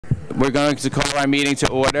We're going to call our meeting to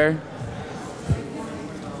order.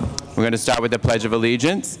 We're going to start with the Pledge of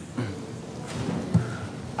Allegiance.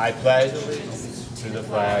 I pledge allegiance to the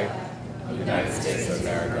flag of the United States of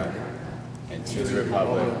America and to the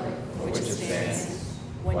republic for which it stands,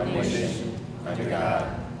 one nation, under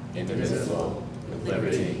God, indivisible, with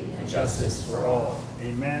liberty and justice for all.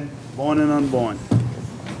 Amen. Born and unborn.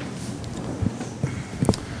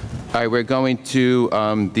 All right, we're going to,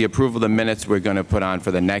 the approval of the minutes we're going to put on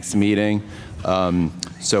for the next meeting.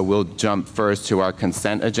 So we'll jump first to our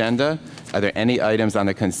consent agenda. Are there any items on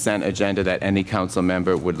the consent agenda that any council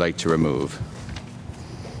member would like to remove?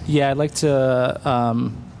 Yeah, I'd like to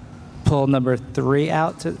pull number 3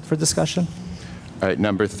 out for discussion. All right,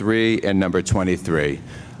 number 3 and number 23.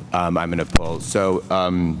 I'm going to pull. So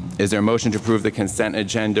is there a motion to approve the consent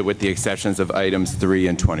agenda with the exceptions of items 3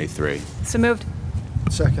 and 23? So moved.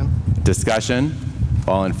 Second. Discussion?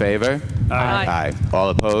 All in favor? Aye. Aye. All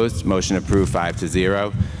opposed? Motion approved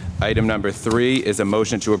 5-0. Item number 3 is a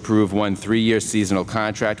motion to approve one 3-year seasonal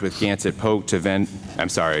contract with Narragansett Polk to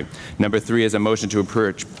Number 3 is a motion to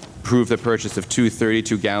approve the purchase of 2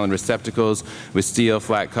 32-gallon receptacles with steel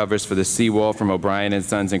flat covers for the seawall from O'Brien &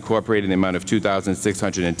 Sons Incorporated in the amount of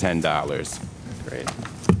 $2,610. Great.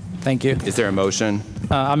 Thank you. Is there a motion?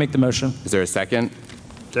 I'll make the motion. Is there a second?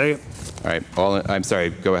 Second. All right. I'm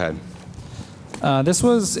sorry. Go ahead. This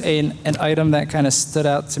was an item that kind of stood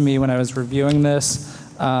out to me when I was reviewing this.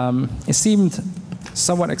 It seemed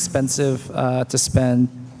somewhat expensive to spend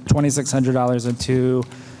 $2,600 on 2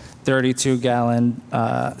 32-gallon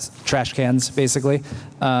trash cans, basically.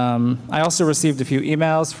 I also received a few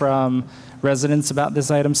emails from residents about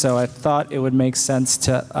this item, so I thought it would make sense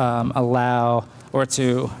to allow or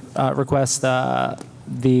to request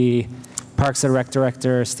the Parks and Rec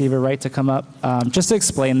Director, Steve Wright, to come up just to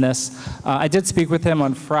explain this. I did speak with him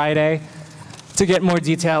on Friday to get more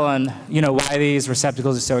detail on, why these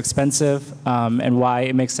receptacles are so expensive and why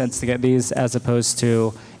it makes sense to get these as opposed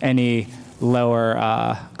to any lower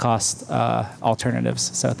cost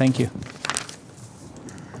alternatives. So thank you.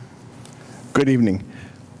 Good evening.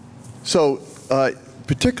 So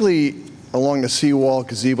particularly along the seawall,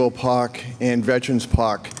 gazebo park, and Veterans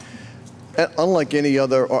Park, unlike any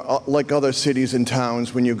other, or like other cities and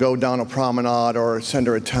towns, when you go down a promenade or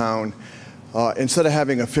center of town, instead of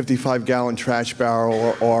having a 55-gallon trash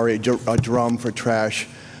barrel or a drum for trash,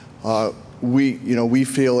 we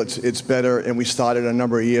feel it's better, and we started a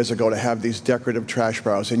number of years ago to have these decorative trash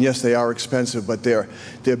barrels. And yes, they are expensive, but they're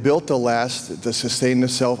built to last, to sustain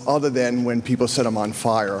themselves, other than when people set them on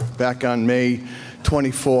fire. Back on May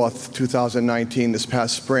 24th, 2019, this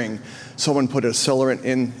past spring, someone put accelerant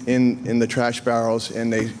in the trash barrels,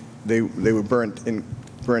 and they were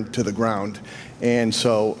burnt to the ground. And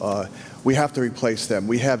so we have to replace them.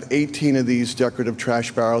 We have 18 of these decorative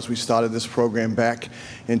trash barrels. We started this program back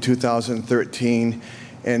in 2013.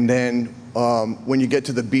 And then when you get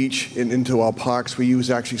to the beach and into our parks, we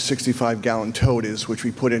use actually 65-gallon toters, which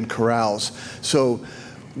we put in corrals. So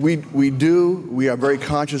we are very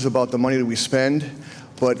conscious about the money that we spend.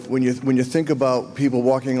 But when you think about people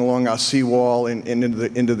walking along our seawall and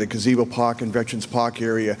into the gazebo park and Veterans Park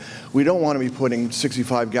area, we don't want to be putting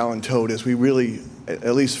 65-gallon toters. We really,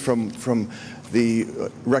 at least from the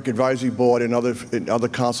Rec Advisory Board and other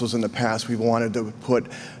councils in the past, we've wanted to put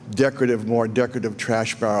more decorative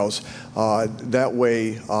trash barrels. That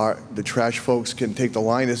way, the trash folks can take the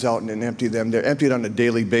liners out and empty them. They're emptied on a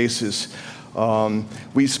daily basis.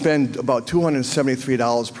 We spend about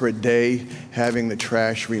 $273 per day having the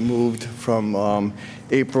trash removed from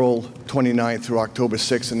April 29th through October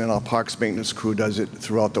 6th, and then our parks maintenance crew does it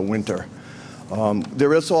throughout the winter.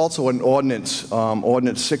 There is also an ordinance,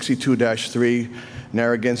 Ordinance 62-3,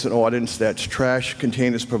 Narragansett ordinance, that's trash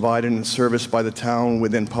containers provided and serviced by the town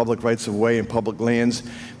within public rights of way and public lands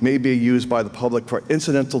may be used by the public for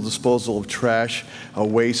incidental disposal of trash or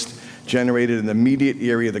waste generated in the immediate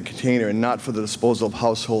area of the container and not for the disposal of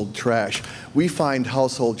household trash. We find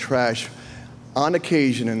household trash on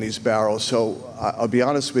occasion in these barrels, so I'll be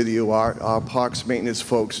honest with you, our parks maintenance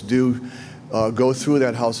folks do go through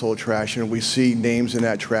that household trash, and we see names in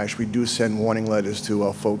that trash. We do send warning letters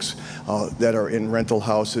to folks that are in rental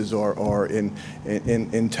houses or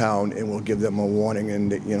in town, and we'll give them a warning,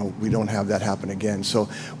 and we don't have that happen again. So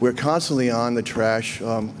we're constantly on the trash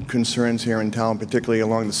concerns here in town, particularly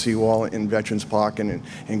along the seawall in Veterans Park and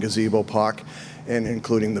in Gazebo Park, and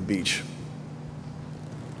including the beach.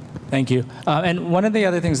 Thank you. And one of the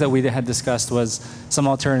other things that we had discussed was some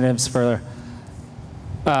alternatives for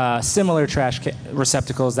similar trash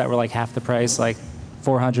receptacles that were like half the price, like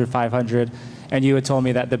 $400, $500, and you had told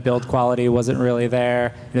me that the build quality wasn't really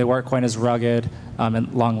there, they weren't quite as rugged.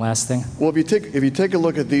 and long-lasting. Well, if you take a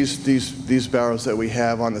look at these barrels that we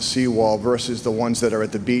have on the seawall versus the ones that are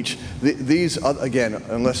at the beach, these again,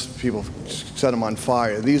 unless people set them on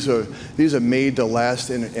fire, these are made to last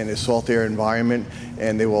in a salt air environment,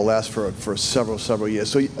 and they will last for several years.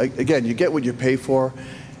 So again, you get what you pay for,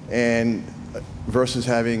 and versus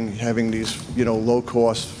having these low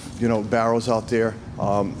cost barrels out there,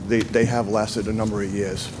 they have lasted a number of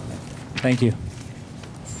years. Thank you.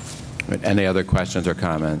 Any other questions or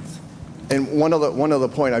comments? And one other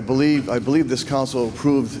point, I believe this council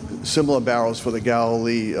approved similar barrels for the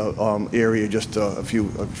Galilee area just a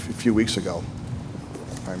few weeks ago.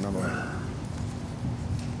 I remember that.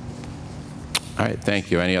 All right,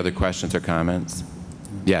 thank you. Any other questions or comments?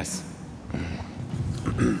 Yes.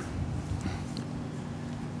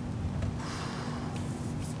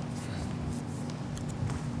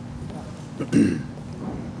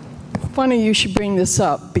 Funny you should bring this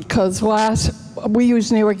up, because we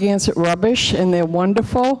use Narragansett rubbish, and they're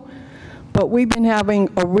wonderful, but we've been having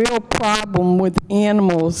a real problem with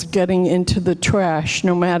animals getting into the trash,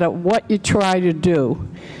 no matter what you try to do.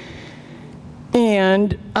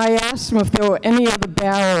 And I asked them if there were any other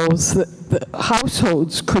barrels that the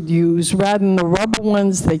households could use, rather than the rubber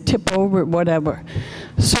ones, they tip over, whatever.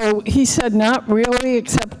 So he said not really,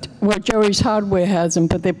 except what Jerry's Hardware has them,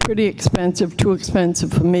 but they're pretty expensive, too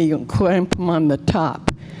expensive for me. You can clamp them on the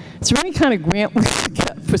top. Is there any kind of grant we could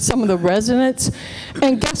get for some of the residents?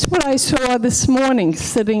 And guess what I saw this morning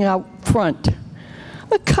sitting out front?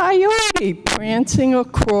 A coyote prancing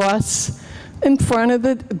across in front of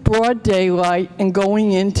the broad daylight and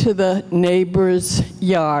going into the neighbor's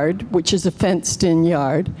yard, which is a fenced-in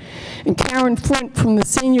yard. And Karen Flint from the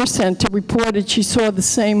senior center reported she saw the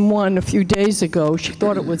same one a few days ago. She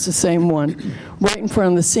thought it was the same one, right in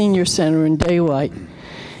front of the senior center in daylight.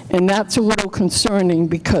 And that's a little concerning,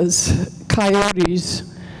 because coyotes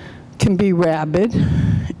can be rabid,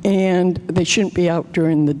 and they shouldn't be out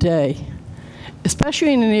during the day,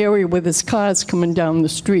 especially in an area where there's cars coming down the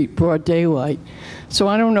street, broad daylight. So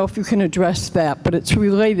I don't know if you can address that, but it's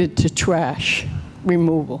related to trash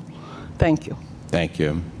removal. Thank you. Thank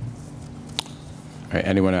you. All right,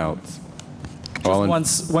 anyone else?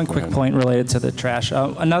 Just one quick point related to the trash.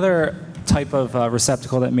 Another type of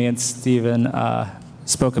receptacle that me and Stephen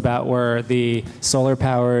spoke about were the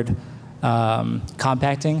solar-powered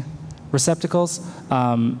compacting receptacles.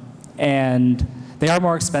 And they are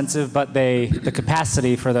more expensive, but the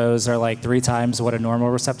capacity for those are like 3 times what a normal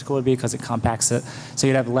receptacle would be, because it compacts it. So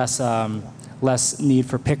you'd have less need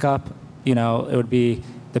for pickup. The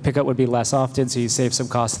pickup would be less often, so you save some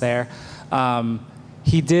costs there.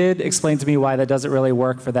 He did explain to me why that doesn't really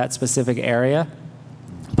work for that specific area,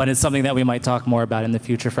 but it's something that we might talk more about in the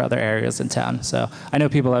future for other areas in town. So I know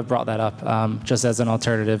people have brought that up just as an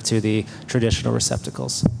alternative to the traditional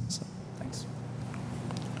receptacles. So, thanks.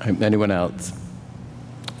 All right, anyone else?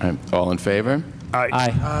 All right, all in favor?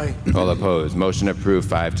 Aye. All opposed? Motion approved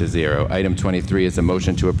 5-0. Item 23 is a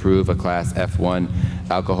motion to approve a Class F1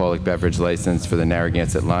 alcoholic beverage license for the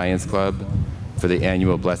Narragansett Lions Club for the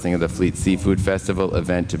annual Blessing of the Fleet Seafood Festival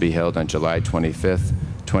event to be held on July 25th,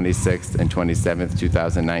 26th, and 27th,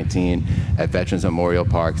 2019 at Veterans Memorial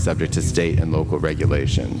Park, subject to state and local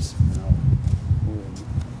regulations.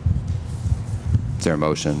 Is there a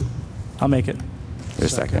motion? I'll make it.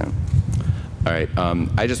 There's a second. All right,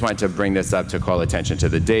 I just wanted to bring this up to call attention to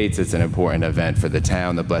the dates. It's an important event for the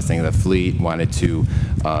town, the Blessing of the Fleet. Wanted to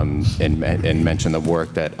and mention the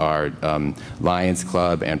work that our Lions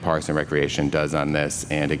Club and Parks and Recreation does on this.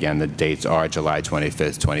 And again, the dates are July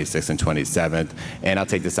 25th, 26th, and 27th. And I'll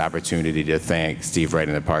take this opportunity to thank Steve Wright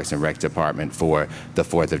and the Parks and Rec Department for the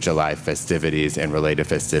 4th of July festivities and related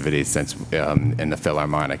festivities since in the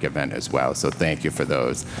Philharmonic event as well. So thank you for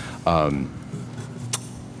those.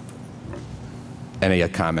 Any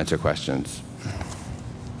comments or questions?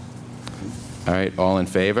 All right, all in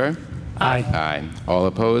favor? Aye. Aye. All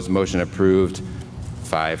opposed? Motion approved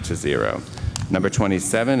 5-0. Number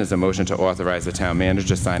 27 is a motion to authorize the town manager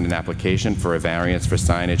to sign an application for a variance for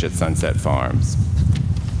signage at Sunset Farms.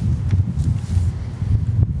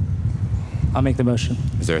 I'll make the motion.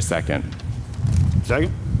 Is there a second?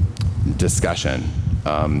 Second? Discussion.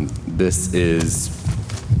 This is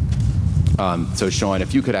so Sean,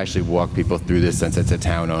 if you could actually walk people through this, since it's a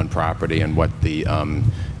town-owned property, and what the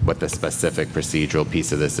specific procedural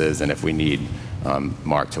piece of this is, and if we need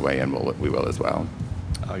Mark to weigh in, we will as well.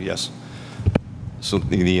 Yes. So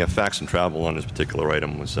the facts and travel on this particular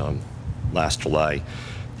item was last July.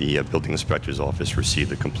 The building inspector's office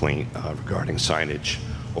received a complaint regarding signage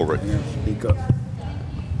over. Speak up.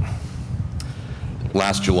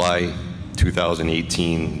 Last July,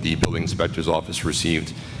 2018, the building inspector's office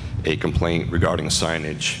received a complaint regarding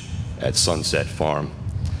signage at Sunset Farm.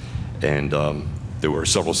 And there were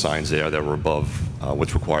several signs there that were above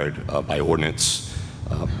what's required by ordinance.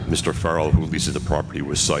 Mr. Farrell, who leases the property,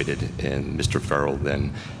 was cited, and Mr. Farrell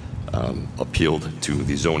then appealed to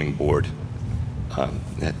the zoning board.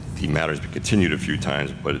 The matter has been continued a few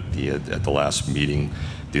times, but at the last meeting,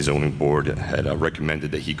 the zoning board had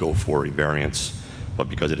recommended that he go for a variance, but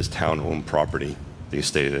because it is town-owned property, they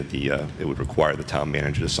stated that it would require the town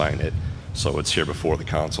manager to sign it. So it's here before the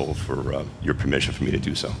council for your permission for me to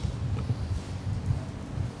do so.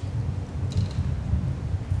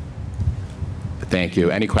 Thank you.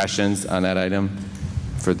 Any questions on that item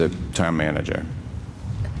for the town manager?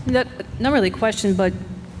 Not really a question, but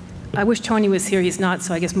I wish Tony was here. He's not,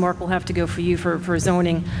 so I guess Mark will have to go for you for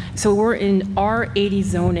zoning. So we're in R80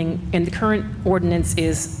 zoning, and the current ordinance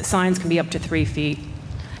is signs can be up to 3 feet.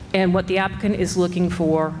 And what the applicant is looking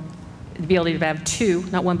for, to be able to have two,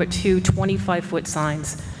 not one, but two 25-foot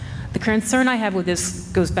signs. The concern I have with this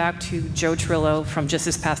goes back to Joe Trillo from just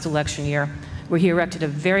this past election year, where he erected a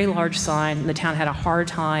very large sign, and the town had a hard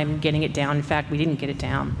time getting it down. In fact, we didn't get it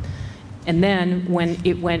down. And then when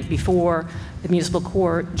it went before the municipal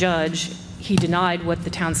court judge, he denied what the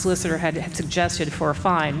town solicitor had suggested for a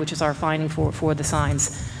fine, which is our fining for the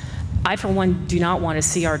signs. I, for one, do not want to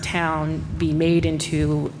see our town be made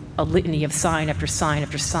into a litany of sign after sign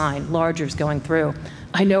after sign, largers going through.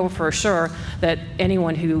 I know for sure that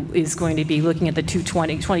anyone who is going to be looking at the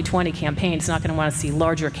 2020 campaign is not going to want to see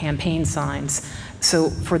larger campaign signs. So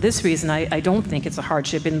for this reason, I don't think it's a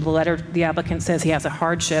hardship. In the letter, the applicant says he has a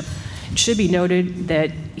hardship. It should be noted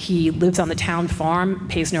that he lives on the town farm,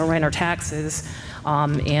 pays no rent or taxes,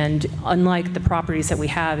 and unlike the properties that we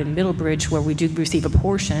have in Middlebridge, where we do receive a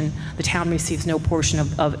portion, the town receives no portion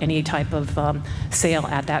of any type of sale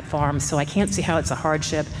at that farm. So I can't see how it's a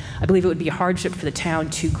hardship. I believe it would be a hardship for the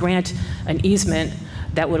town to grant an easement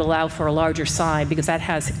that would allow for a larger sign, because that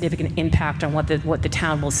has significant impact on what the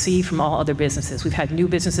town will see from all other businesses. We've had new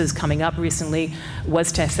businesses coming up recently,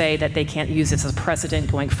 was to say that they can't use this as a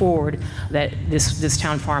precedent going forward, that this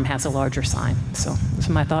town farm has a larger sign. So those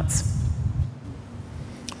are my thoughts.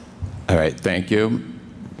 All right, thank you.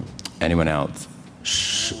 Anyone else?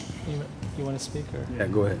 You want to speak? Or? Yeah,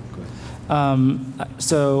 go ahead.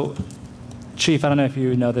 So, Chief, I don't know if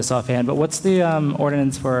you know this offhand, but what's the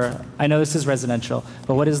ordinance for, I know this is residential,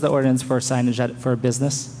 but what is the ordinance for signage for a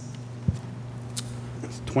business?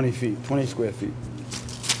 It's 20 feet, 20 square feet,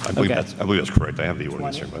 I believe, Okay. I believe that's correct. I have the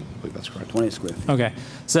ordinance here, but I believe that's correct. 20 square feet. Okay,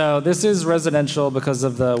 so this is residential because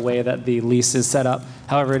of the way that the lease is set up.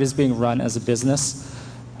 However, it is being run as a business.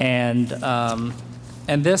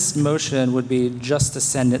 And this motion would be just to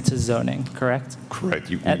send it to zoning, correct? Correct.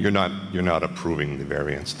 You're not approving the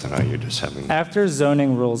variance tonight. You're just having. After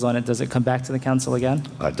zoning rules on it, does it come back to the council again?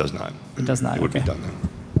 It does not. It does not, It would okay. be done then.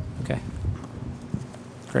 Okay.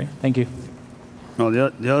 Great, thank you. No,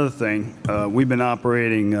 the other thing, we've been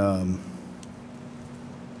operating,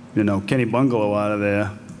 Kenny Bungalow out of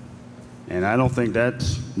there, and I don't think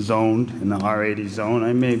that's zoned in the R80 zone.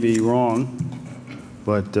 I may be wrong,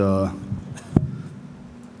 but,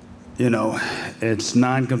 it's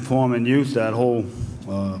non-conforming use, that whole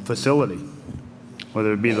facility,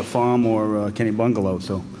 whether it be the farm or Kenny Bungalow.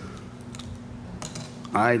 So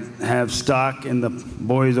I have stock in the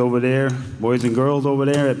boys and girls over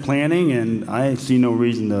there at planning, and I see no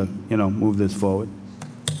reason to, move this forward.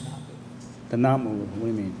 To not move it, what do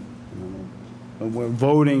you mean? But we're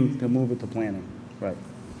voting to move it to planning, right?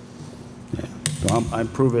 Yeah. So I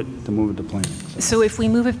approve it to move it to planning. So if we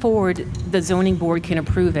move it forward, the zoning board can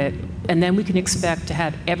approve it, and then we can expect to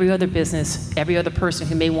have every other business, every other person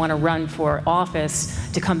who may want to run for office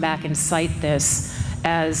to come back and cite this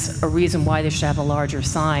as a reason why they should have a larger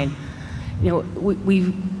sign.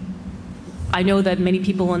 I know that many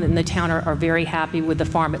people in the town are very happy with the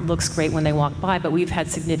farm. It looks great when they walk by, but we've had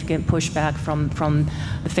significant pushback from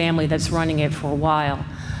the family that's running it for a while.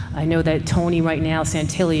 I know that Tony right now,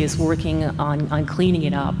 Santilli, is working on cleaning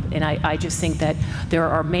it up, and I just think that there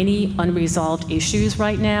are many unresolved issues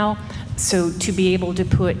right now. So to be able to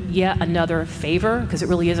put yet another favor, because it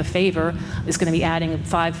really is a favor, is going to be adding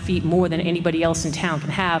 5 feet more than anybody else in town can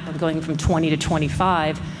have, going from 20 to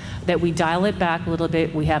 25, that we dial it back a little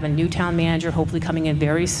bit. We have a new town manager hopefully coming in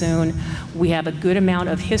very soon. We have a good amount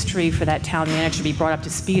of history for that town manager to be brought up to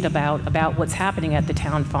speed about what's happening at the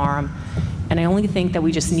town farm. And I only think that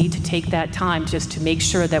we just need to take that time just to make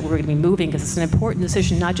sure that we're going to be moving, because it's an important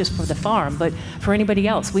decision not just for the farm, but for anybody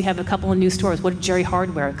else. We have a couple of new stores. What if Jerry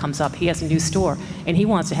Hardware comes up? He has a new store, and he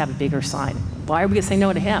wants to have a bigger sign. Why are we going to say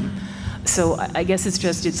no to him? So I guess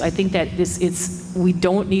I think that we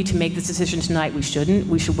don't need to make this decision tonight. We shouldn't.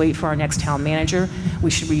 We should wait for our next town manager.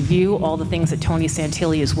 We should review all the things that Tony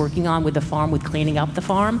Santilli is working on with the farm, with cleaning up the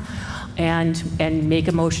farm, and make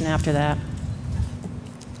a motion after that.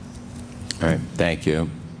 All right, thank you.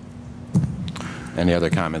 Any other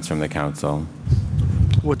comments from the council?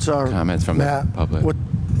 What's our Comments from the public?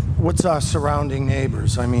 What's our surrounding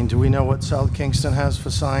neighbors? I mean, do we know what South Kingston has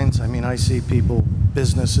for signs? I mean, I see people,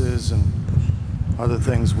 businesses and other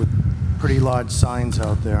things with pretty large signs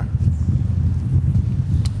out there.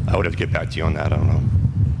 I would have to get back to you on that. I don't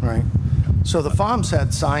know. Right. So the farm's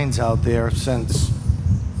had signs out there since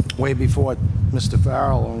way before Mr.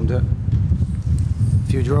 Farrell owned it.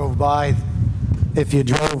 If you drove by,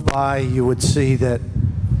 you would see that,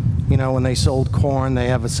 you know, when they sold corn, they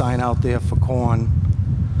have a sign out there for corn.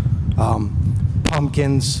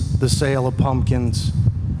 Pumpkins, the sale of pumpkins.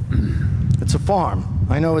 It's a farm.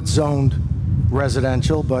 I know it's zoned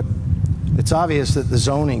residential, but it's obvious that the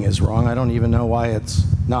zoning is wrong. I don't even know why it's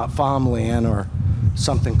not farmland or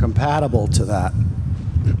something compatible to that.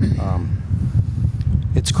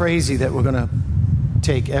 It's crazy that we're going to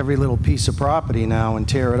take every little piece of property now and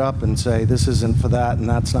tear it up and say this isn't for that and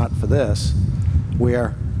that's not for this,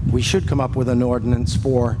 where we should come up with an ordinance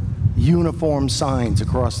for uniform signs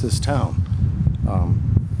across this town.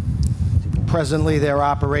 Presently, their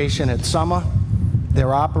operation at summer,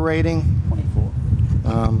 they're operating. 24.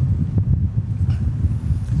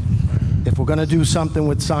 If we're going to do something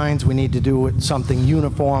with signs, we need to do it something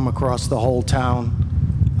uniform across the whole town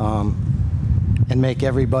and make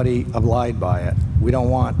everybody abide by it. We don't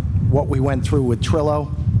want what we went through with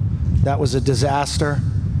Trillo. That was a disaster.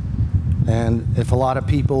 And if a lot of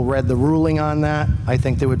people read the ruling on that, I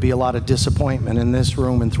think there would be a lot of disappointment in this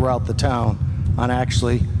room and throughout the town on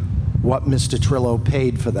actually what Mr. Trillo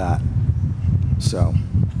paid for that. So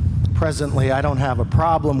presently, I don't have a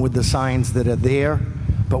problem with the signs that are there,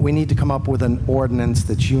 but we need to come up with an ordinance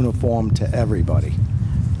that's uniform to everybody.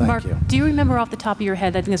 Thank Mark, you. do you remember off the top of your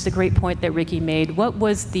head, I think it's a great point that Ricky made, what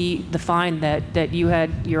was the fine that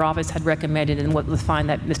your office had recommended and what was the fine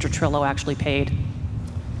that Mr. Trillo actually paid?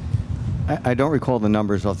 I don't recall the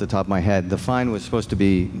numbers off the top of my head. The fine was supposed to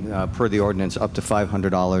be, per the ordinance, up to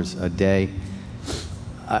 $500 a day.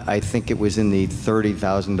 I think it was in the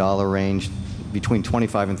 $30,000 range, between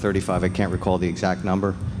 25 and 35. I can't recall the exact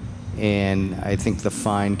number. And I think the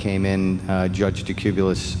fine came in, Judge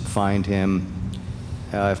DeCubulus fined him,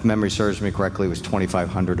 if memory serves me correctly, it was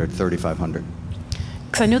 $2,500 or $3,500.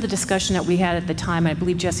 Because I know the discussion that we had at the time, and I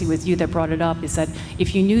believe, Jesse, was you that brought it up, is that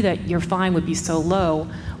if you knew that your fine would be so low,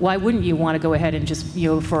 why wouldn't you want to go ahead and just,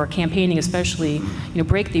 for campaigning especially,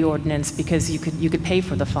 break the ordinance because you could pay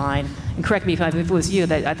for the fine? And correct me if it was you,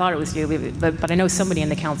 that I thought it was you, but I know somebody in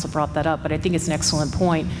the council brought that up, but I think it's an excellent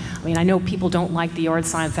point. I mean, I know people don't like the yard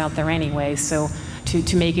signs out there anyway, so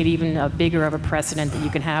to make it even bigger of a precedent that you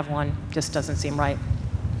can have one just doesn't seem right.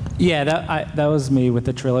 Yeah, that was me with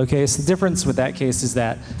the Trillo case. The difference with that case is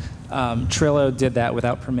that Trillo did that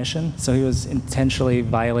without permission, so he was intentionally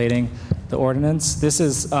violating the ordinance. This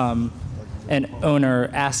is an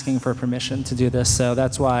owner asking for permission to do this, so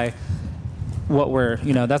that's why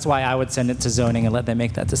that's why I would send it to zoning and let them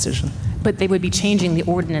make that decision. But they would be changing the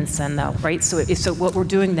ordinance then, though, right? So what we're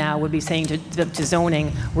doing now would be saying to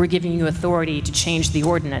zoning, we're giving you authority to change the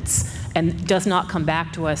ordinance, and does not come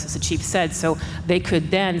back to us, as the chief said. So they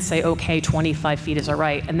could then say, okay, 25 feet is all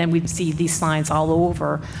right, and then we'd see these signs all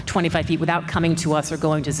over 25 feet without coming to us or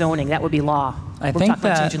going to zoning. That would be law. I We're think talking about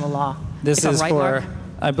that changing the law. this is right, Mark?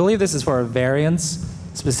 I believe this is for a variance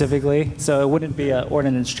specifically, so it wouldn't be an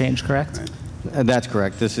ordinance change, correct? Right. That's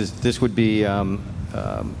correct. This would be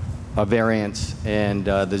a variance, and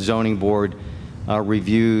the zoning board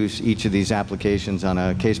reviews each of these applications on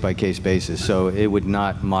a case-by-case basis, so it would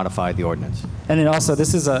not modify the ordinance. And then also,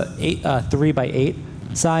 this is a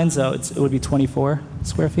 3x8 sign, so it would be 24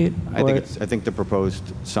 square feet? I think the proposed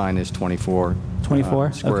sign is 24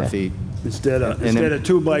 square okay. feet. Instead of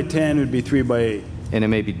 2x10, it would be 3x8. And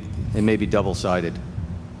it may be double-sided.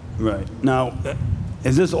 Right. Now,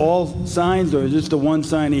 is this all signs, or is this the one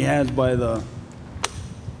sign he has by the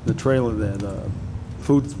trailer there, the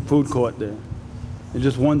food court there? It's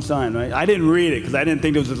just one sign, right? I didn't read it because I didn't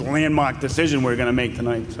think there was a landmark decision we were going to make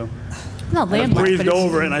tonight. So Not landmark, breezed but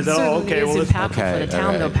over it, and I said, oh, okay, well, it's this- impactful for the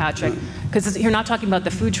town, though, Patrick. Because you're not talking about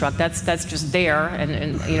the food truck. That's just there, and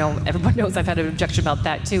everyone knows I've had an objection about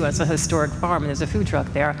that too. It's a historic farm, and there's a food truck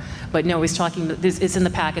there. But no, he's talking. It's in the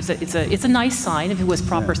pack. It's a nice sign. If it was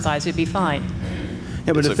proper size, it'd be fine.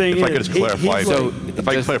 Yeah, but the thing if I could is, just clarify, if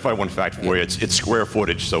I just- could clarify one fact for you, it's square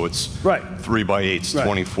footage, so it's Right. 3 by 8, Right.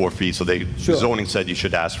 24 feet. So the Sure. zoning said you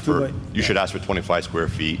should ask for 25 square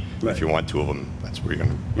feet. Right. If you want 2 of them, that's where your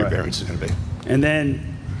Right. variance is going to be. And then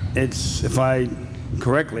it's, if I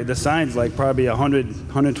correctly, the sign's like probably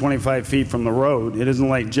 125 feet from the road. It isn't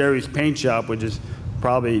like Jerry's Paint Shop, which is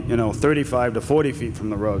probably, 35 to 40 feet from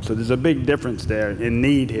the road. So there's a big difference there in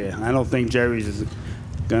need here. I don't think Jerry's is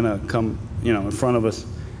gonna come, in front of us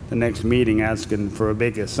the next meeting asking for a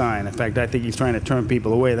bigger sign. In fact, I think he's trying to turn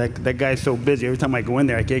people away. That guy's so busy. Every time I go in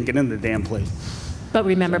there, I can't get in the damn place. But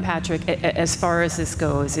remember, Patrick, as far as this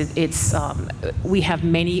goes, we have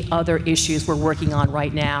many other issues we're working on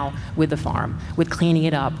right now with the farm, with cleaning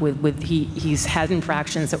it up, he's had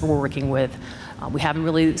infractions that we're working with. We haven't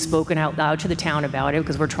really spoken out loud to the town about it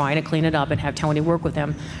because we're trying to clean it up and have Tony work with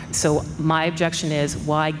him. So my objection is,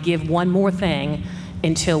 why give one more thing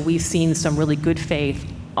until we've seen some really good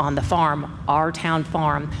faith on the farm, our town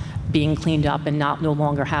farm, being cleaned up and no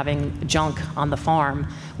longer having junk on the farm.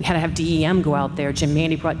 We had to have DEM go out there. Jim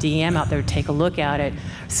Mandy brought DEM out there to take a look at it.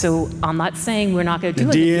 So I'm not saying we're not going to do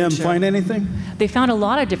it in the DEM future. find anything? They found a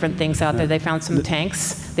lot of different things out there. They found some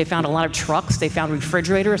tanks. They found a lot of trucks. They found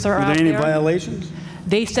refrigerators are Were out there any there. violations?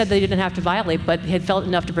 They said they didn't have to violate, but had felt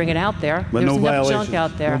enough to bring it out there. But There no was enough violations. junk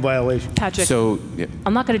out there. No violations. Patrick, So, yeah.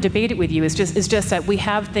 I'm not going to debate it with you. It's just that we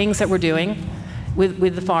have things that we're doing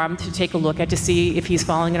with the farm to take a look at to see if he's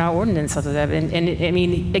following our ordinance. And I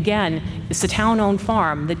mean, again, it's a town-owned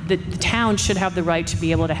farm. The town should have the right to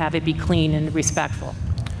be able to have it be clean and respectful.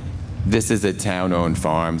 This is a town-owned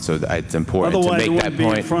farm, so it's important Otherwise, to it make that wouldn't be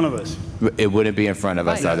in point. front of us. It wouldn't be in front of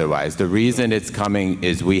us Right. otherwise. The reason it's coming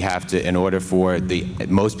is we have to, in order for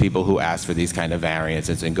most people who ask for these kind of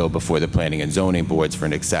variances and go before the planning and zoning boards for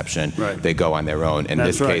an exception, Right. they go on their own. In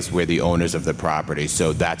That's this right. case, we're the owners of the property,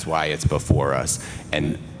 so that's why it's before us.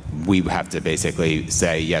 And we have to basically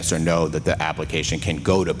say yes or no that the application can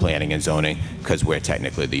go to planning and zoning because we're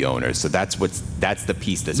technically the owners. So that's the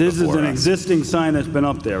piece that's This is before an us. existing sign that's been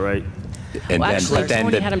up there, right? And Well, then, actually, but then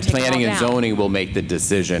Tony the had 'em take it all planning and down. zoning will make the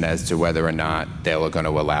decision as to whether or not they were going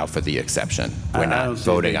to allow for the exception. We're I not don't see a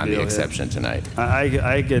voting big on deal the here. exception tonight.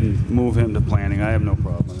 I can move him to planning. I have no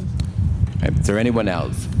problem with it. Okay, is there anyone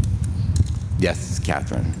else? Yes,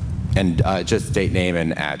 Catherine. And just state name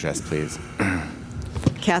and address, please.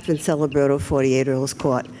 Catherine Celebrato, 48 Earls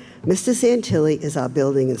Court. Mr. Santilli is our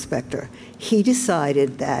building inspector. He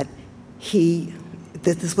decided that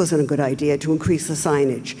this wasn't a good idea to increase the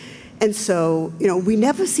signage. And so, we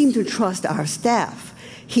never seem to trust our staff.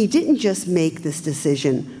 He didn't just make this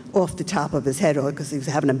decision off the top of his head or because he was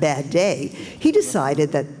having a bad day. He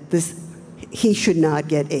decided that he should not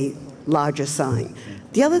get a larger sign.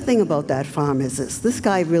 The other thing about that farm is this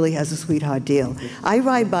guy really has a sweetheart deal. I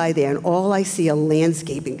ride by there and all I see are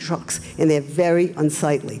landscaping trucks and they're very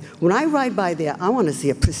unsightly. When I ride by there, I want to see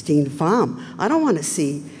a pristine farm. I don't want to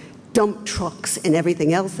see dump trucks and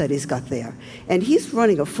everything else that he's got there. And he's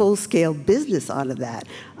running a full-scale business out of that.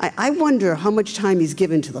 I wonder how much time he's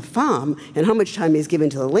given to the farm and how much time he's given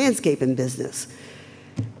to the landscaping business.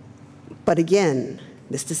 But again,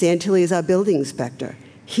 Mr. Santilli is our building inspector.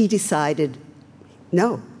 He decided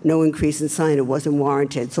no increase in sign. It wasn't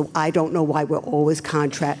warranted. So I don't know why we're always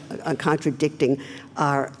contradicting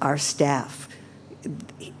our staff.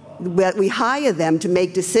 We hire them to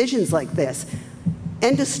make decisions like this.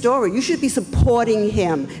 End of story. You should be supporting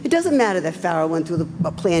him. It doesn't matter that Farrell went through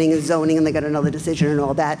the planning and zoning and they got another decision and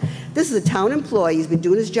all that. This is a town employee. He's been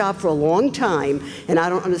doing his job for a long time, and I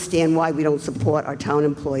don't understand why we don't support our town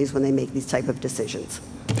employees when they make these type of decisions.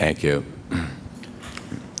 Thank you.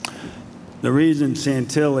 The reason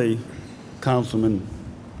Santilli, Councilman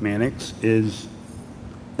Mannix, is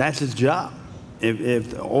that's his job. If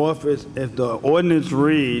the ordinance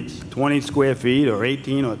reads 20 square feet or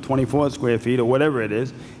 18 or 24 square feet or whatever it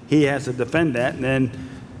is, he has to defend that, and then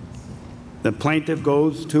the plaintiff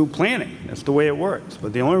goes to planning. That's the way it works.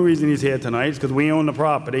 But the only reason he's here tonight is because we own the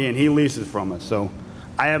property and he leases from us. So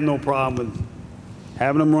I have no problem with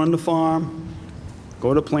having him run the farm,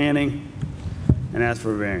 go to planning, and ask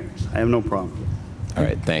for a variance. I have no problem. All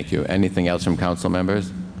right, thank you. Anything else from council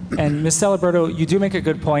members? And Ms. Celebrato, you do make a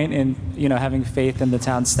good point in having faith in the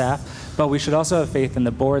town staff, but we should also have faith in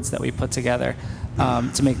the boards that we put together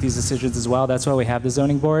to make these decisions as well. That's why we have the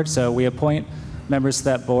zoning board. So we appoint members to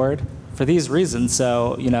that board for these reasons.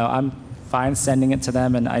 So I'm fine sending it to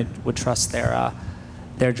them, and I would trust their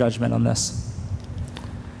judgment on this.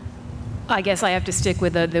 I guess I have to stick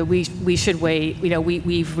with the we should wait.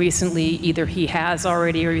 We've recently, either he has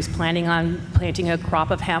already or he's planning on planting a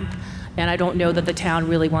crop of hemp. And I don't know that the town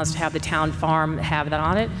really wants to have the town farm have that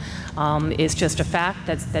on it. It's just a fact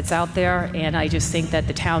that's out there, and I just think that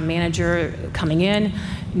the town manager coming in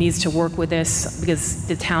needs to work with this because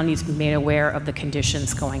the town needs to be made aware of the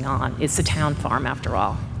conditions going on. It's the town farm after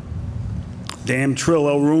all. Damn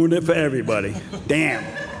Trillo ruined it for everybody. Damn.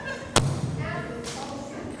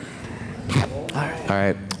 All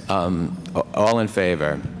right. All in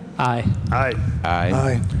favor? Aye. Aye. Aye.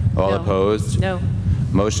 Aye. All No. opposed? No.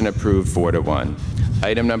 Motion approved 4-1.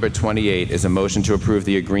 Item number 28 is a motion to approve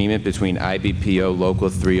the agreement between IBPO Local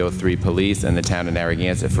 303 Police and the Town of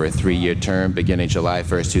Narragansett for a 3-year term beginning July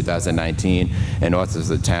 1st, 2019, and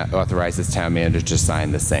authorizes town manager to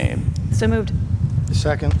sign the same. So moved.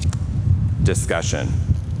 Second. Discussion.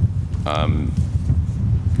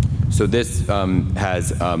 So this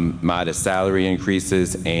has modest salary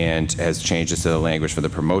increases and has changes to the language for the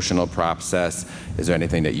promotional process. Is there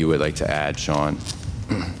anything that you would like to add, Sean?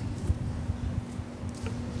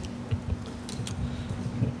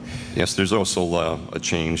 Yes, there's also a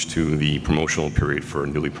change to the promotional period for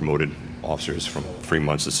newly promoted officers from 3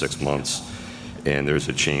 months to 6 months. And there's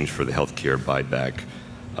a change for the healthcare buyback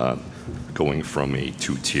going from a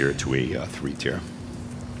 2-tier to a 3-tier.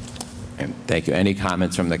 Thank you. Any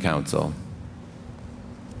comments from the council?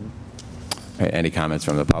 All right, any comments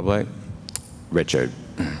from the public? Richard.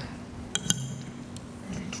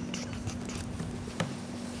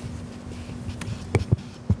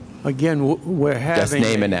 Again, we're having... Just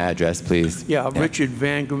name and address, please. Yeah, Richard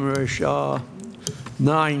Van Gemerish,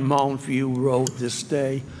 9 Mount View Road this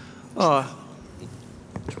day.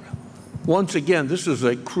 Once again, this is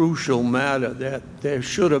a crucial matter that there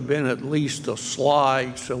should have been at least a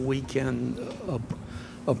slide so we can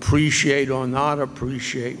appreciate or not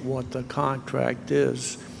appreciate what the contract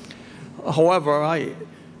is. However, I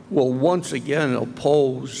will once again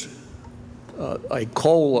oppose a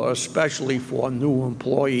COLA, especially for new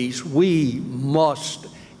employees. We must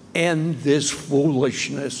end this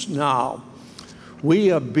foolishness now.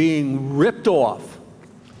 We are being ripped off.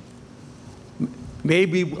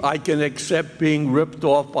 Maybe I can accept being ripped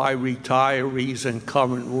off by retirees and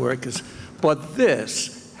current workers, but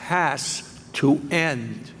this has to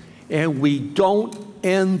end. And we don't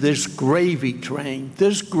end this gravy train.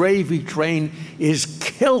 This gravy train is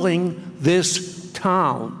killing this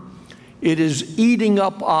town. It is eating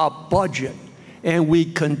up our budget, and we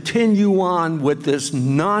continue on with this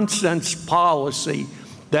nonsense policy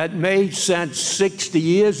that made sense 60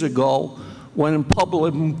 years ago when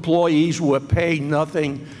public employees were paid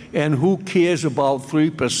nothing, and who cares about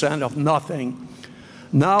 3% of nothing.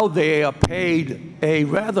 Now they are paid a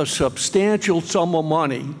rather substantial sum of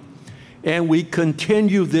money, and we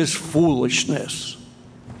continue this foolishness.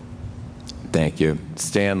 Thank you.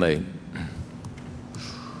 Stanley.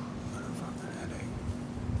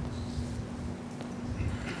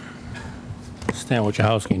 Stan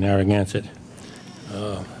Wachowski, Narragansett.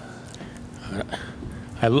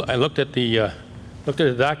 I looked at the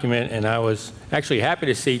document, and I was actually happy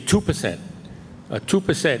to see 2%, a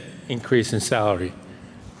 2% increase in salary,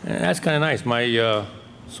 and that's kind of nice. My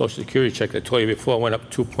Social Security check, I told you before, went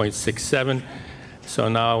up 2.67. So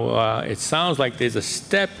now it sounds like there's a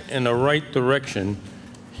step in the right direction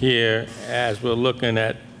here as we're looking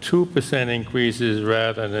at 2% increases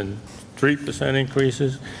rather than 3%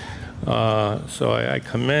 increases. So I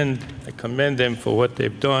commend them for what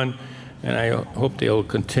they've done, and I hope they'll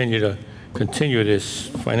continue this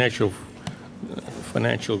financial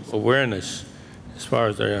awareness as far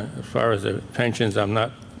as the pensions. I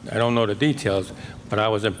don't know the details, but I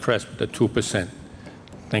was impressed with the 2%.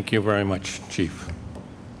 Thank you very much, Chief.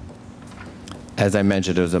 As I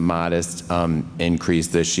mentioned, it was a modest increase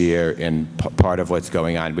this year, and part of what's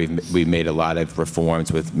going on, we've made a lot of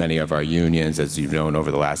reforms with many of our unions, as you've known, over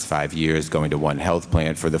the last 5 years, going to one health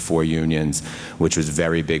plan for the 4 unions, which was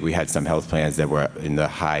very big. We had some health plans that were in the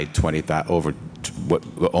high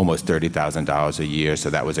almost $30,000 a year, so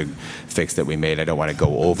that was a fix that we made. I don't want to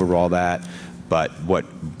go over all that. But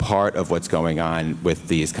part of what's going on with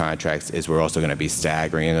these contracts is we're also going to be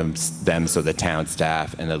staggering them so the town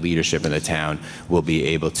staff and the leadership in the town will be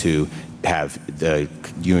able to have the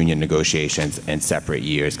union negotiations in separate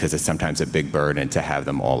years, because it's sometimes a big burden to have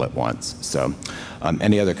them all at once. So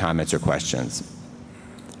any other comments or questions?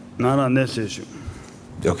 Not on this issue.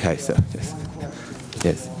 Okay, so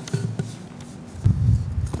yes.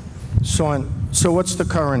 So what's the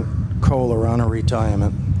current COLA on a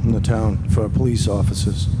retirement in the town for police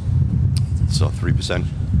officers? So 3%.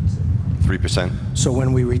 3%. So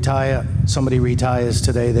when we retire, somebody retires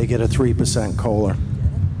today, they get a 3% COLA.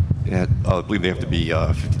 Yeah, I believe they have to be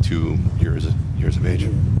 52 years of age.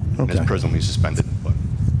 Okay. And it's presently suspended. But.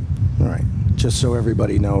 All right, just so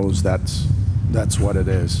everybody knows, that's what it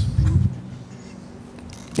is.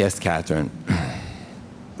 Yes, Catherine.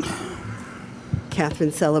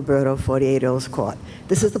 Catherine Celebrato, 48 Earls Court.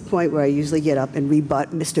 This is the point where I usually get up and rebut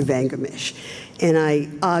Mr. Vangermish. And I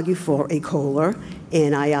argue for a COLA,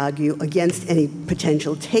 and I argue against any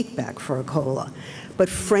potential take-back for a COLA. But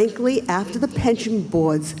frankly, after the pension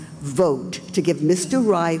board's vote to give Mr.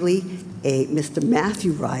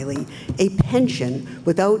 Matthew Riley, a pension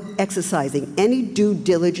without exercising any due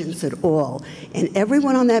diligence at all, and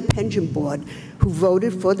everyone on that pension board who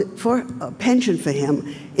voted for a pension for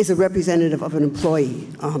him is a representative of an employee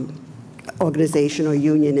organization or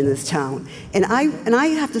union in this town. And I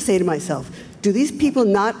have to say to myself, do these people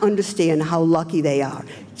not understand how lucky they are?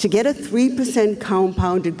 To get a 3%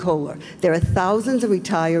 compounded COLA, there are thousands of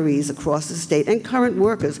retirees across the state and current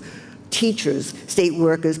workers, teachers, state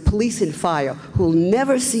workers, police and fire, who will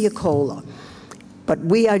never see a COLA. But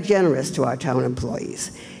we are generous to our town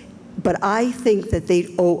employees. But I think that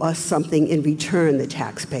they owe us something in return, the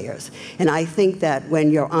taxpayers. And I think that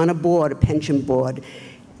when you're on a board, a pension board,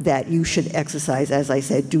 that you should exercise, as I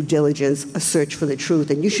said, due diligence, a search for the truth.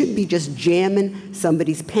 And you shouldn't be just jamming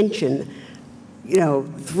somebody's pension,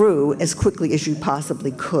 through as quickly as you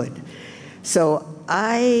possibly could. So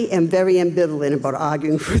I am very ambivalent about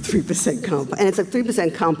arguing for a 3% compound. And it's a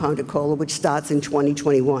 3% compounded COLA, which starts in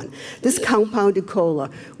 2021. This compounded COLA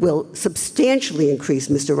will substantially increase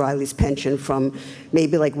Mr. Riley's pension from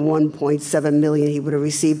maybe like $1.7 million he would have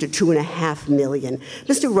received to $2.5 million.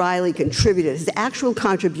 Mr. Riley contributed, his actual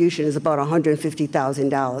contribution is about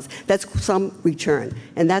 $150,000. That's some return,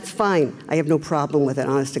 and that's fine. I have no problem with it,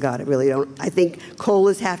 honest to God, I really don't. I think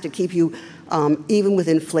COLAs have to keep you even with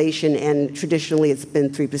inflation, and traditionally it's been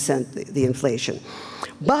 3% the inflation.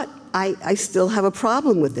 But I still have a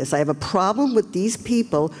problem with this. I have a problem with these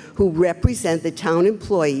people who represent the town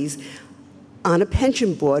employees on a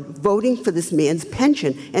pension board voting for this man's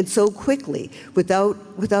pension, and so quickly, without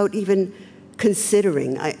even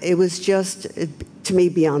considering. It was just, to me,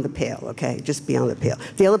 beyond the pale, okay? Just beyond the pale.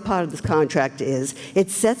 The other part of this contract is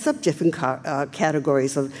it sets up different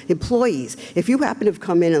categories of employees. If you happen to have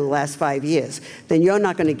come in the last 5 years, then you're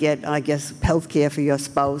not going to get, I guess, health care for your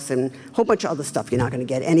spouse and a whole bunch of other stuff you're not going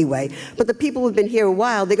to get anyway. But the people who've been here a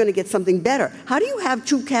while, they're going to get something better. How do you have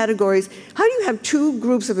two categories? How do you have two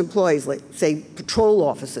groups of employees, like, say, patrol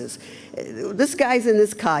officers? This guy's in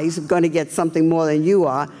this car, he's going to get something more than you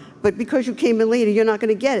are. But because you came in later, you're not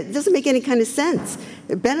going to get it. It doesn't make any kind of sense.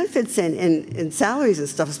 Benefits and salaries and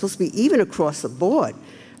stuff are supposed to be even across the board.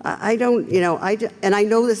 I don't, and I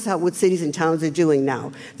know this is what cities and towns are doing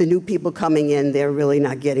now. The new people coming in, they're really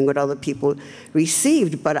not getting what other people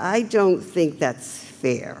received, but I don't think that's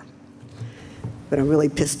fair. But I'm really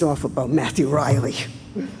pissed off about Matthew Riley.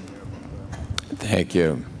 Thank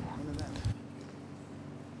you.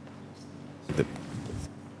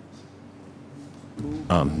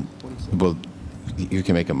 Well, you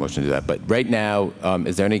can make a motion to do that. But right now,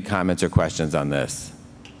 is there any comments or questions on this?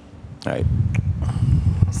 All right.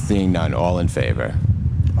 Seeing none, all in favor?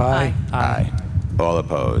 Aye. Aye. All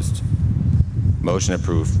opposed? Motion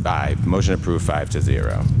approved. Aye. Motion approved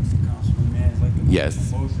 5-0. Councilman Mayor, I'd like to make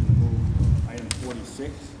Yes. a motion to move item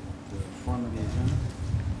 46 to the front of the agenda.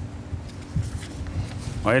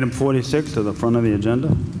 Item 46 to the front of the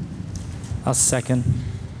agenda. I'll second.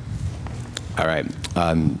 All right.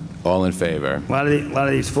 All in favor? A lot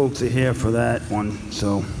of these folks are here for that one,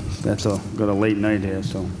 so that's got a late night here,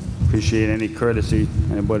 so appreciate any courtesy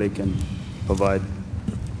anybody can provide.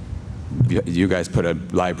 You guys put a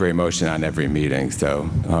library motion on every meeting, so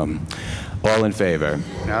all in favor?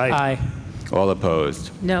 Aye. All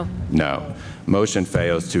opposed? No. No. Motion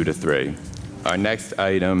fails 2-3. Our next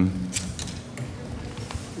item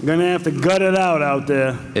Gonna have to gut it out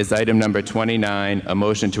there. is item number 29, a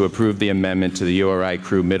motion to approve the amendment to the URI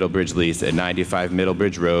Crew Middlebridge lease at 95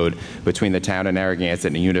 Middlebridge Road between the town of Narragansett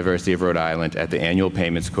and the University of Rhode Island at the annual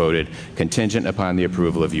payments quoted, contingent upon the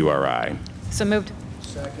approval of URI. So moved.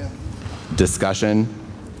 Discussion?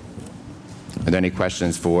 Are there any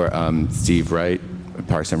questions for Steve Wright,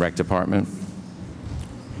 Parks and Rec Department?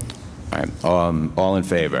 All right. All in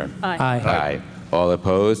favor? Aye. Aye. All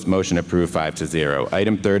opposed? Motion approved 5-0.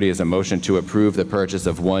 Item 30 is a motion to approve the purchase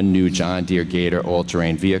of one new John Deere Gator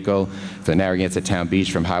all-terrain vehicle for the Narragansett Town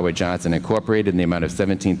Beach from Howard Johnson Incorporated in the amount of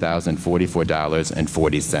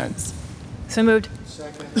 $17,044.40. So moved.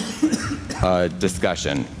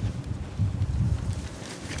 Discussion.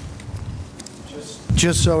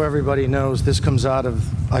 Just so everybody knows, this comes out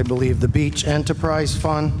of, I believe, the Beach Enterprise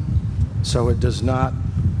Fund, so it does not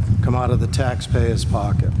come out of the taxpayer's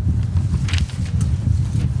pocket.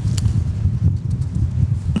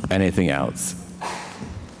 Anything else?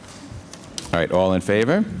 All right, all in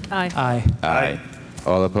favor? Aye. Aye. Aye.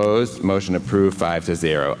 All opposed? Motion approved,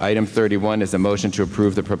 5-0. Item 31 is a motion to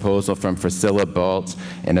approve the proposal from Priscilla Baltz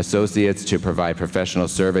and Associates to provide professional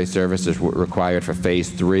survey services required for Phase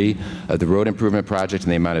 3 of the road improvement project in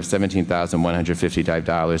the amount of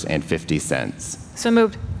 $17,155.50. So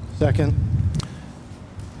moved. Second.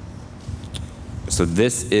 So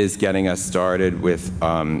this is getting us started with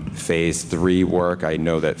Phase 3 work. I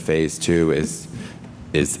know that Phase 2 is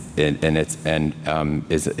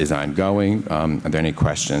ongoing. Are there any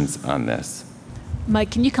questions on this?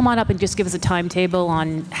 Mike, can you come on up and just give us a timetable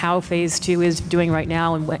on how Phase 2 is doing right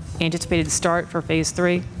now and what anticipated to start for Phase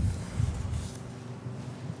 3?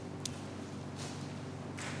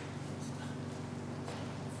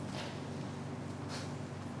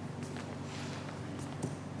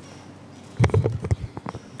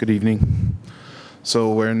 Good evening.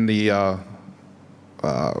 So we're in the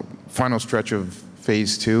final stretch of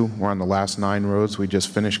Phase 2. We're on the last 9 roads. We just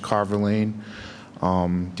finished Carver Lane.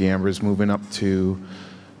 D'Amber's moving up to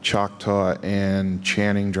Choctaw and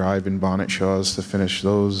Channing Drive and Bonnet Shaw's to finish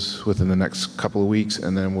those within the next couple of weeks,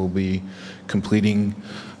 and then we'll be completing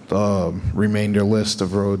the remainder list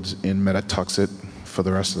of roads in Metuxet for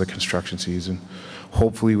the rest of the construction season.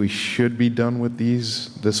 Hopefully we should be done with these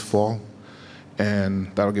this fall, and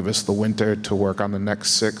that'll give us the winter to work on the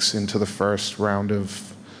next 6 into the first round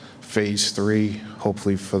of Phase 3,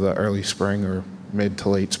 hopefully for the early spring or mid to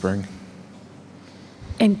late spring.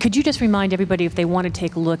 And could you just remind everybody, if they want to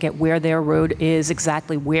take a look at where their road is,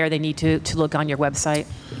 exactly where they need to look on your website?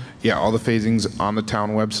 Yeah, all the phasings on the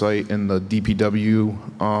town website in the DPW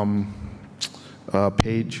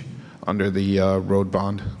page under the road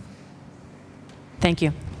bond. Thank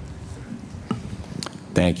you.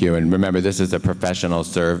 Thank you. And remember, this is a professional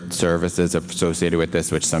services associated with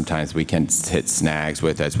this, which sometimes we can hit snags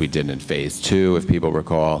with, as we did in Phase 2, if people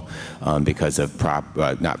recall, because of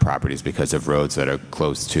because of roads that are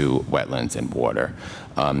close to wetlands and water.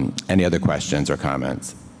 Any other questions or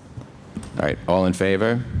comments? All right, all in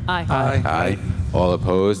favor? Aye. Aye. Aye. All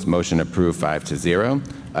opposed? Motion approved, 5-0.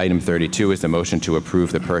 Item 32 is a motion to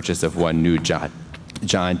approve the purchase of one new John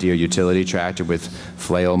Deere utility tractor with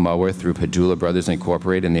flail mower through Padula Brothers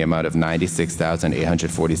Incorporated in the amount of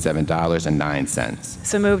 $96,847.09.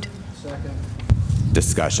 So moved.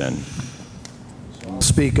 Discussion.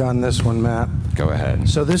 Speak on this one, Matt. Go ahead.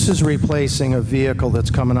 So this is replacing a vehicle that's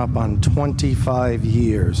coming up on 25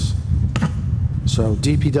 years. So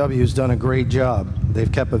DPW's done a great job.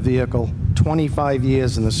 They've kept a vehicle 25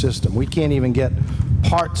 years in the system. We can't even get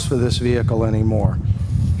parts for this vehicle anymore.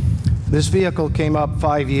 This vehicle came up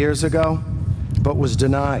 5 years ago, but was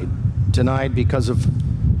denied. Denied because of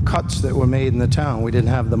cuts that were made in the town. We didn't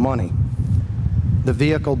have the money. The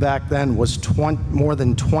vehicle back then was more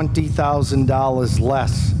than $20,000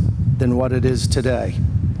 less than what it is today.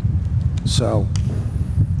 So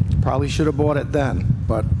probably should have bought it then,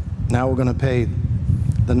 but now we're going to pay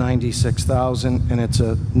the $96,000, and it's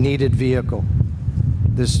a needed vehicle.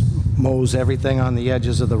 This mows everything on the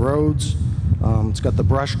edges of the roads. It's got the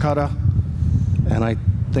brush cutter, and I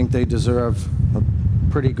think they deserve a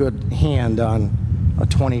pretty good hand on a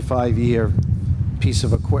 25-year piece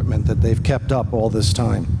of equipment that they've kept up all this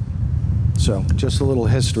time. So just a little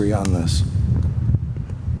history on this.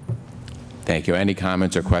 Thank you. Any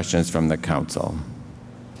comments or questions from the council?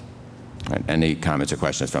 All right, any comments or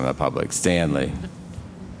questions from the public? Stanley.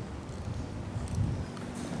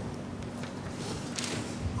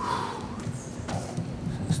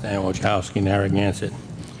 Stan Wojciechowski, Narragansett.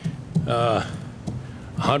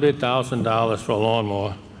 $100,000 for a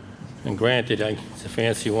lawnmower, and granted, it's a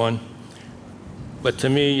fancy one, but to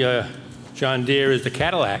me, John Deere is the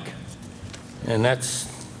Cadillac, and that's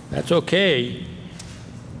okay.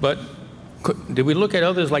 But did we look at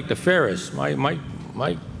others like the Ferris? My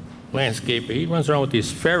landscaper, he runs around with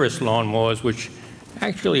these Ferris lawnmowers, which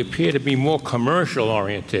actually appear to be more commercial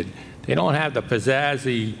oriented. They don't have the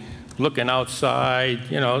pizzazzy looking outside.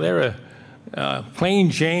 You know, they're a plain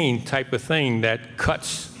Jane type of thing that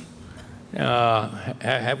cuts.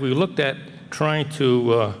 Have we looked at trying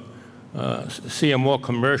to see a more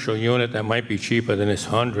commercial unit that might be cheaper than this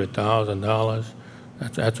 $100,000?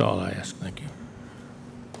 That's all I ask. Thank you.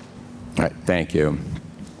 All right, thank you.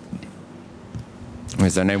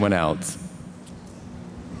 Is there anyone else?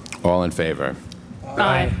 All in favor?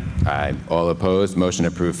 Aye. Aye. All opposed? Motion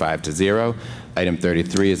approved, 5-0. Item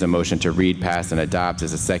 33 is a motion to read, pass, and adopt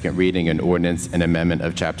as a second reading an ordinance and amendment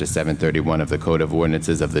of Chapter 731 of the Code of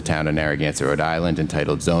Ordinances of the Town of Narragansett, Rhode Island,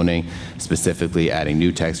 entitled Zoning, specifically adding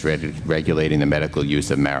new text regulating the medical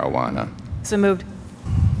use of marijuana. So moved.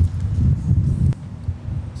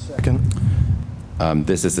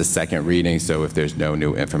 This is the second reading, so if there's no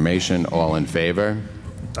new information, all in favor?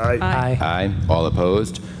 Aye. Aye. Aye. All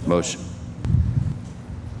opposed?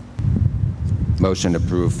 Motion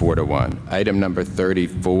approved 4-1. Item number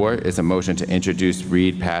 34 is a motion to introduce,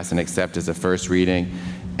 read, pass, and accept as a first reading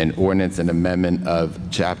an ordinance and amendment of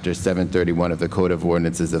Chapter 731 of the Code of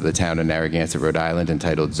Ordinances of the Town of Narragansett, Rhode Island,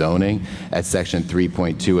 entitled Zoning, at Section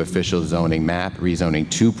 3.2 Official Zoning Map, rezoning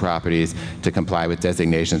 2 properties to comply with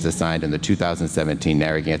designations assigned in the 2017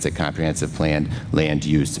 Narragansett Comprehensive Plan Land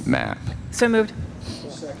Use Map. So moved.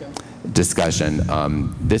 Discussion.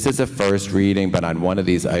 This is a first reading, but on one of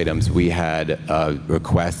these items, we had a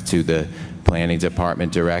request to the Planning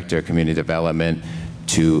Department Director, Community Development,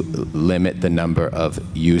 to limit the number of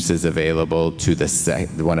uses available to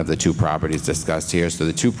one of the 2 properties discussed here. So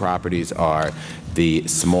the 2 properties are the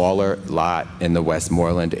smaller lot in the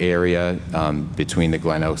Westmoreland area between the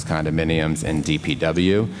Glen Oaks condominiums and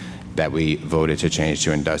DPW that we voted to change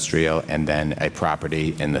to industrial, and then a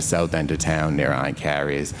property in the south end of town near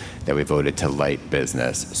Carries that we voted to light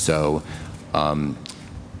business. So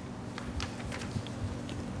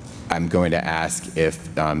I'm going to ask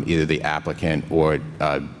if either the applicant or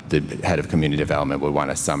the head of community development would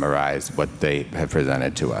want to summarize what they have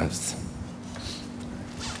presented to us.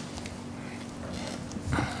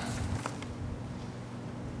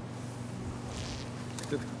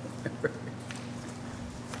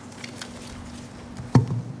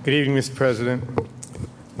 Good evening, Mr. President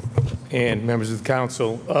and members of the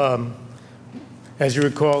council. As you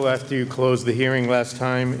recall, after you closed the hearing last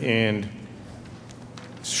time and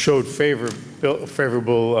showed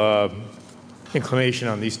favorable inclination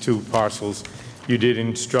on these 2 parcels, you did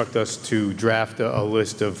instruct us to draft a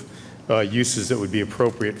list of uses that would be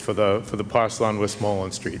appropriate for the parcel on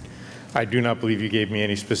Westmoreland Street. I do not believe you gave me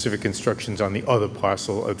any specific instructions on the other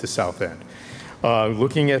parcel at the south end.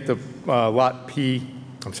 Looking at the Plat P,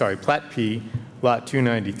 Lot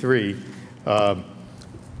 293,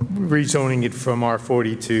 rezoning it from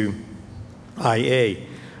R40 to IA,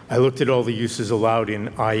 I looked at all the uses allowed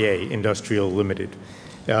in IA, Industrial Limited.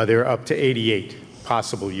 There are up to 88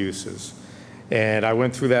 possible uses. And I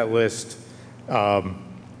went through that list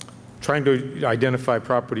trying to identify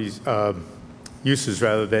properties, uses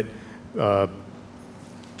rather, that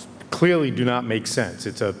clearly do not make sense.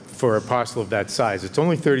 For a parcel of that size. It's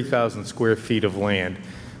only 30,000 square feet of land,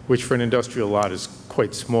 which for an industrial lot is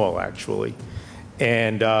quite small, actually.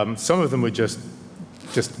 And some of them were just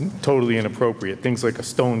totally inappropriate. Things like a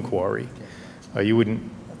stone quarry. You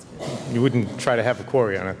wouldn't try to have a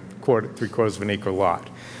quarry on a 3/4 of an acre lot.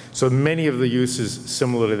 So many of the uses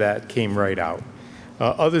similar to that came right out.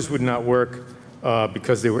 Others would not work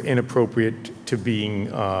because they were inappropriate to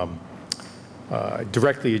being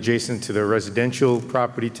directly adjacent to the residential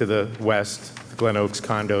property to the west, the Glen Oaks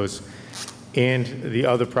condos, and the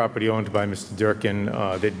other property owned by Mr. Durkin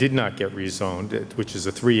that did not get rezoned, which is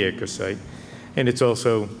a 3-acre site, and it's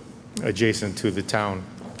also adjacent to the town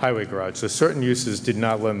highway garage. So certain uses did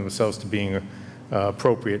not lend themselves to being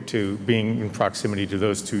appropriate to being in proximity to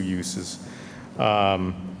those 2 uses.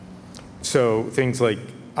 So things like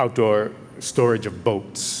outdoor storage of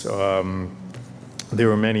boats. There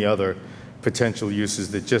were many other potential uses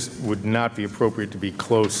that just would not be appropriate to be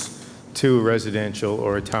close to a residential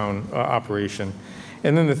or a town operation.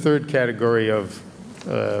 And then the third category of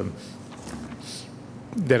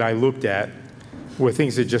that I looked at were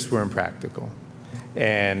things that just were impractical.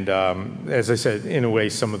 And as I said, in a way,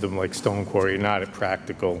 some of them, like stone quarry, are not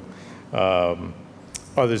practical.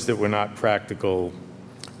 Others that were not practical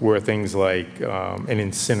were things like an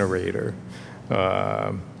incinerator,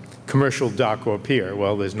 commercial dock or pier.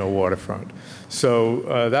 Well, there's no waterfront.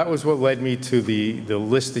 So that was what led me to the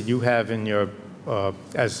list that you have in your,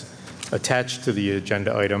 as attached to the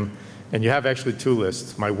agenda item. And you have actually 2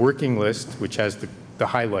 lists. My working list, which has the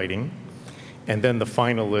highlighting, and then the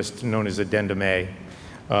final list known as Addendum A.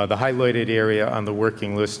 The highlighted area on the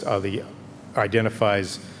working list are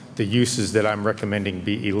identifies the uses that I'm recommending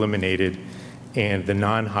be eliminated, and the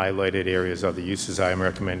non-highlighted areas are the uses I am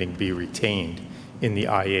recommending be retained in the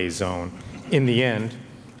IA zone. In the end,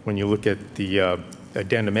 when you look at the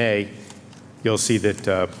Addendum A, you'll see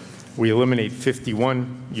that we eliminate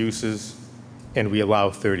 51 uses and we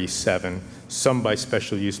allow 37, some by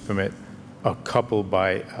special use permit, a couple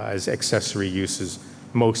by as accessory uses,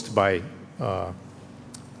 most by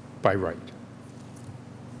right.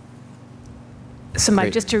 So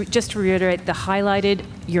Mike, just to reiterate, the highlighted,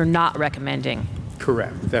 you're not recommending?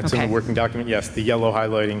 Correct. That's in the working document. Yes, the yellow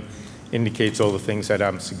highlighting indicates all the things that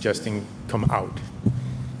I'm suggesting come out.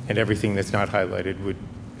 And everything that's not highlighted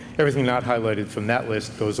everything not highlighted from that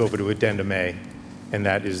list goes over to Addendum A, and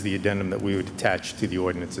that is the addendum that we would attach to the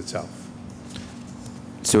ordinance itself.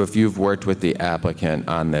 So if you've worked with the applicant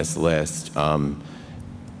on this list,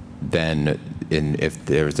 then if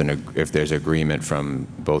there's agreement from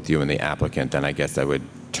both you and the applicant, then I guess I would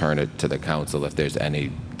turn it to the council if there's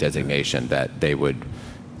any designation that they would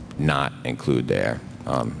not include there,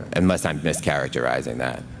 unless I'm mischaracterizing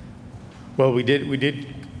that. Well, we did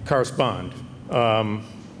correspond.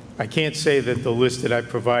 I can't say that the list that I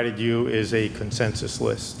provided you is a consensus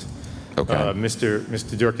list. Okay.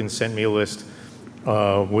 Mr. Durkin sent me a list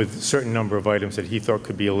with a certain number of items that he thought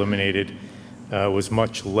could be eliminated. Was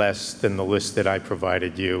much less than the list that I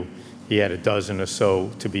provided you. He had a dozen or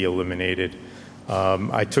so to be eliminated.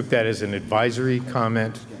 I took that as an advisory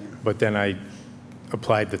comment, but then I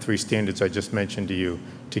applied the 3 standards I just mentioned to you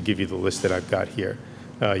to give you the list that I've got here.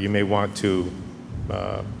 You may want to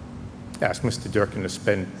ask Mr. Durkin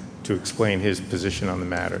to explain his position on the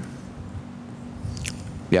matter.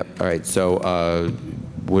 Yep, all right, so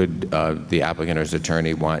would the applicant or his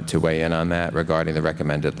attorney want to weigh in on that regarding the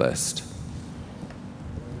recommended list?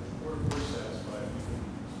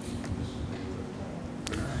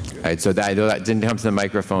 All right, so that didn't come to the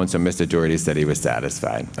microphone, so Mr. Doherty said he was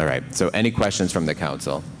satisfied. All right, so any questions from the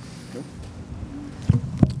council?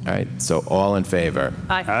 All right, so all in favor?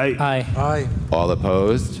 Aye. Aye. Aye. All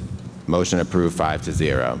opposed? Motion approved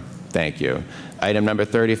 5-0. Thank you. Item number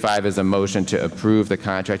 35 is a motion to approve the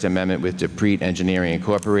contract amendment with Dupree Engineering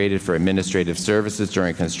Incorporated for administrative services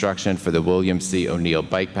during construction for the William C. O'Neill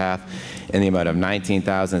Bike Path in the amount of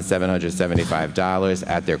 $19,775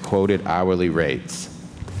 at their quoted hourly rates.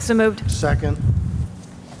 So moved. Second.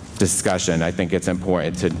 Discussion. I think it's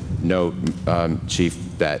important to note, Chief,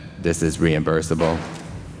 that this is reimbursable.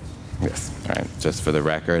 Yes. All right. Just for the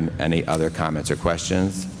record, any other comments or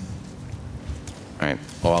questions? All right.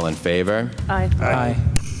 All in favor? Aye. Aye.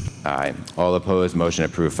 Aye. All opposed? Motion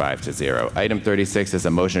approved 5-0. Item 36 is a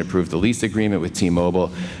motion to approve the lease agreement with T-Mobile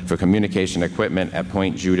for communication equipment at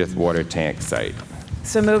Point Judith Water Tank Site.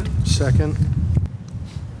 So moved. Second.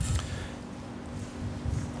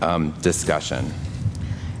 Discussion.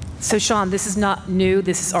 So Sean, this is not new.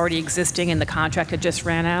 This is already existing and the contract had just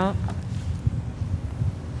ran out?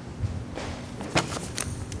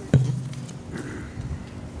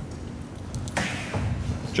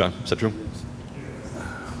 John, is that true?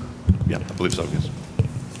 Yeah, I believe so, yes.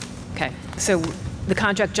 Okay. So the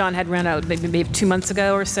contract John had ran out maybe 2 months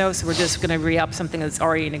ago or so, so we're just going to re-up something that's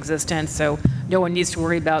already in existence, so no one needs to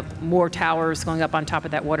worry about more towers going up on top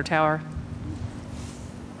of that water tower?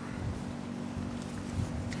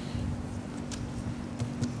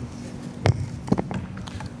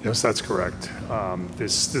 Yes, that's correct.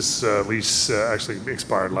 This lease actually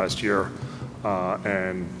expired last year,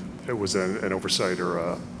 and it was an oversight,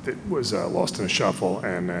 or it was lost in a shuffle,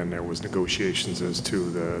 and then there was negotiations as to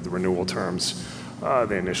the renewal terms.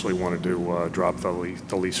 They initially wanted to drop the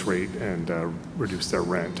lease rate and reduce their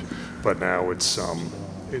rent, but now we've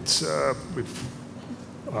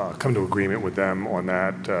come to agreement with them on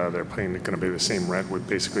that. They're going to pay the same rent. We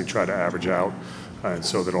basically try to average out, and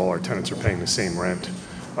so that all our tenants are paying the same rent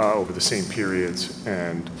over the same periods.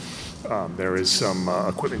 And there is some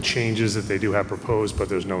equipment changes that they do have proposed, but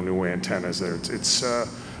there's no new antennas there. It's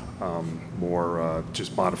more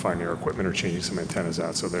just modifying their equipment or changing some antennas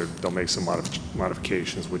out. So they'll make some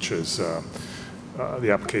modifications, which is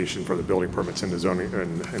the application for the building permits in the zoning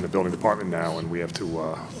in the building department now, and we have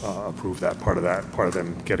to approve that. Part of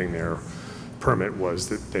them getting their permit was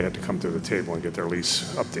that they had to come to the table and get their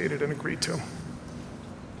lease updated and agreed to.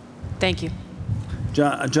 Thank you.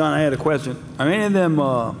 John, I had a question. Are any of them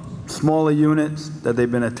smaller units that they've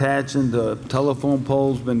been attaching to telephone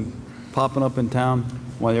poles been popping up in town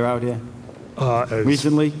while you're out here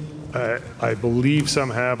recently? I believe some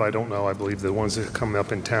have. I don't know. I believe the ones that come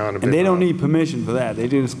up in town have been. And they don't need permission for that. They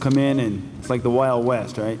just come in and it's like the Wild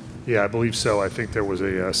West, right? Yeah, I believe so. I think there was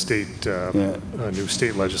a state, a new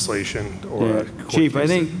state legislation. Or Chief, I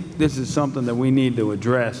think this is something that we need to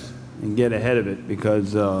address and get ahead of it,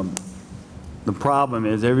 because the problem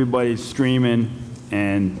is everybody's streaming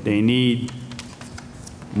and they need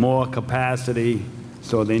more capacity,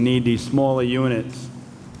 so they need these smaller units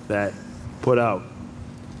that put out.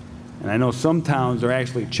 And I know some towns are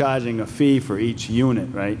actually charging a fee for each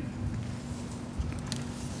unit, right?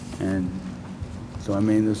 And so, I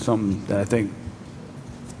mean, there's something that I think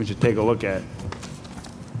we should take a look at.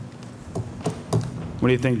 What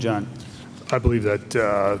do you think, John? I believe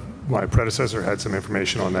that my predecessor had some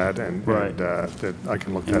information on that, and, right. That I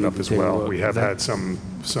can look that up as well. We have had some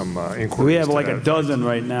inquiries. We have like a dozen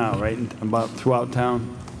right now, right, about throughout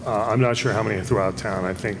town. I'm not sure how many are throughout town.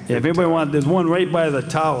 I think. Yeah, if anybody wants, there's one right by the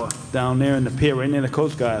tower down there in the pier, right near the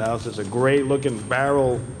Coast Guard house. It's a great looking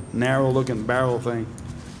barrel, narrow looking barrel thing.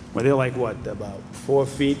 But they're like what, about 4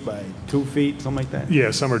 feet by 2 feet, something like that?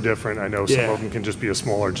 Yeah, some are different. I know some Yeah. of them can just be a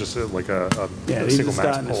smaller, just like a Yeah, these are single mast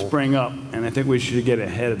starting to pole. spring up, and I think we should get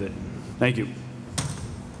ahead of it. Thank you.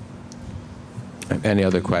 Any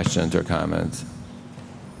other questions or comments?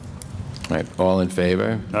 All right, all in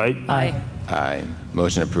favor? Aye. Aye. Aye.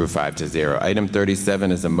 Motion approved 5-0. Item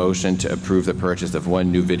 37 is a motion to approve the purchase of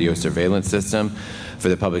one new video surveillance system for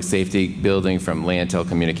the public safety building from Lantel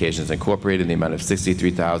Communications Incorporated in the amount of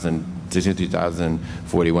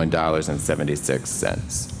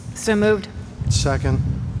 $63,041.76. So moved. Second.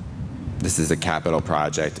 This is a capital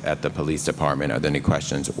project at the police department. Are there any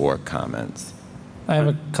questions or comments? I have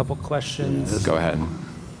a couple questions. Go ahead.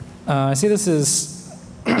 I see this is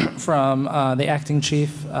from the acting chief,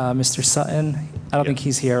 Mr. Sutton. I don't think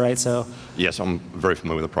he's here, right? So, Yes, I'm very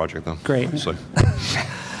familiar with the project, though. Great. So,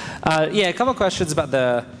 yeah, a couple questions about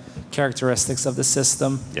the characteristics of the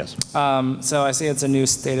system. yes. So I see it's a new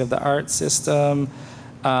state-of-the-art system.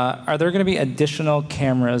 Are there going to be additional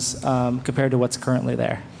cameras compared to what's currently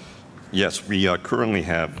there? Yes, we currently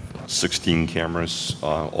have 16 cameras,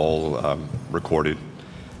 all recorded.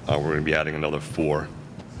 We're going to be adding another 4,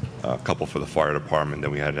 a couple for the fire department.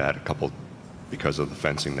 Then we had to add a couple because of the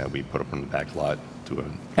fencing that we put up in the back lot to a.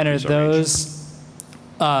 And are use our range. those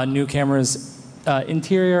new cameras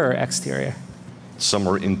interior or exterior? Some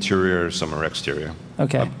are interior, some are exterior.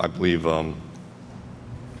 Okay. I believe, I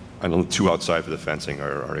know 2 outside for the fencing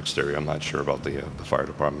are exterior. I'm not sure about the fire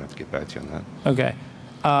department. I have to get back to you on that. Okay.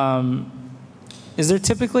 Is there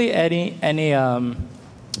typically any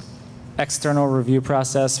external review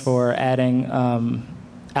process for adding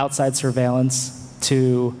outside surveillance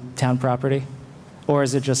to town property? Or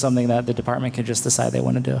is it just something that the department can just decide they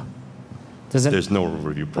want to do? Does it, There's no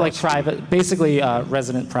review like process. private, basically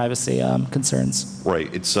resident privacy concerns?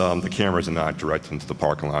 Right. It's the cameras are not directed into the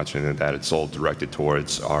parking lots and that. It's all directed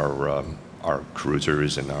towards our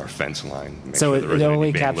cruisers and our fence line. Make So sure there it isn't any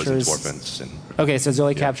only vandalism to our captures- fence and Okay, so it's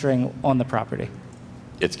only Yeah. capturing on the property?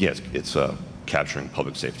 it's capturing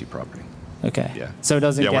public safety property. Okay. Yeah. So it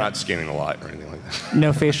doesn't Yeah, we're get not scanning the lot or anything like that.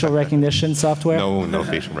 no facial recognition software? No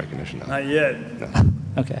facial recognition. No. Not yet.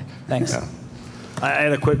 Okay, thanks. Yeah. I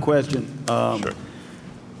had a quick question. Sure.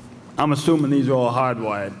 I'm assuming these are all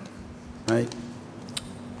hardwired, right?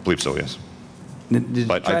 Believe so, yes. Did you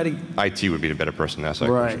But try to, IT would be the better person to ask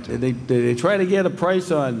that right, question. did they try to get a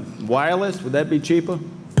price on wireless? Would that be cheaper?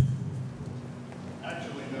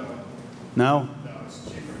 Actually, no. No? No, it's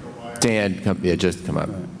cheaper to wire. Dan, just come up.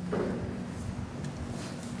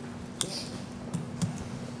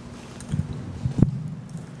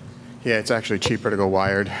 Yeah, it's actually cheaper to go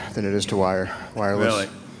wired than it is to wireless. Really?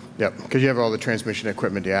 Yep, because you have all the transmission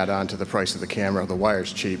equipment to add on to the price of the camera. The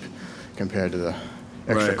wire's cheap compared to the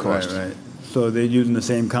extra cost. Right. So they're using the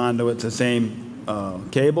same conduits, the same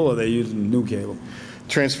cable, or they're using new cable?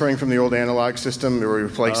 Transferring from the old analog system, we're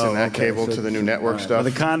replacing Oh, that okay, cable so- to the new network all right. stuff. Well,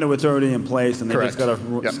 the conduit's already in place, and they just Correct. got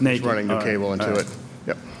to Yep, snake just running it. new All right, cable all into right. it.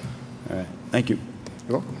 Yep. All right, thank you.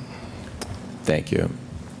 You're welcome. Thank you.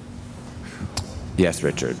 Yes,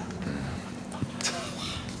 Richard.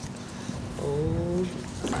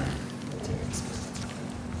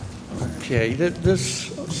 Okay, this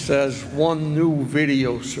says one new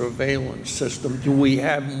video surveillance system. Do we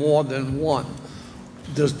have more than one?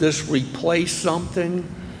 Does this replace something?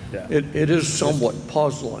 Yeah. It is somewhat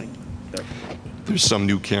puzzling. There's some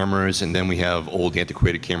new cameras, and then we have old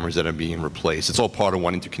antiquated cameras that are being replaced. It's all part of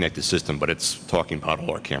one interconnected system, but it's talking about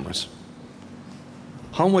all our cameras.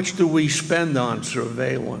 How much do we spend on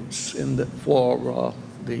surveillance for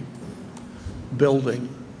the building?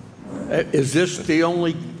 Is this the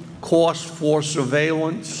only cost for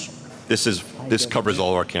surveillance? This covers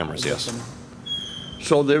all our cameras, yes.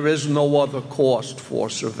 So there is no other cost for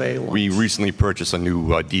surveillance? We recently purchased a new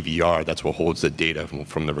DVR. That's what holds the data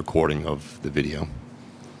from the recording of the video.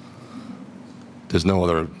 There's no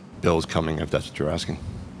other bills coming, if that's what you're asking.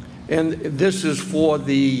 And this is for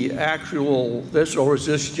the actual, or is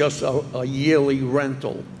this just a yearly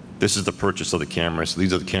rental? This is the purchase of the cameras.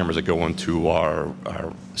 These are the cameras that go into our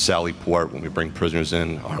Sally Port when we bring prisoners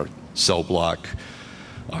in, our cell block,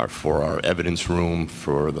 for our evidence room,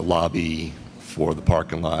 for the lobby, for the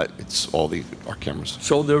parking lot. It's all our cameras.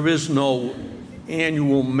 So there is no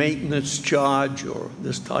annual maintenance charge or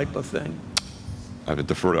this type of thing? I would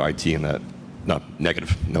defer to IT in that. Not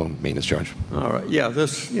negative, no maintenance charge. All right, yeah,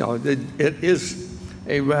 this, it is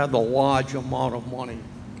a rather large amount of money.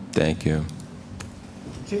 Thank you.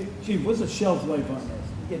 Chief, what's the shelf life on this?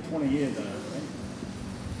 You get 20 years out of it,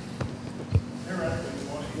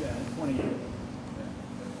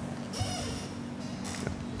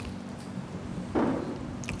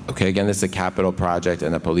 Okay, again, this is a capital project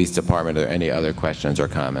in the police department. Are there any other questions or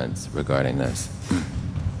comments regarding this? All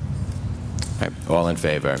right, all in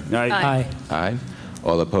favor? Aye. Aye.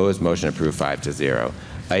 All opposed? Motion approved 5-0.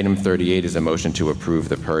 Item 38 is a motion to approve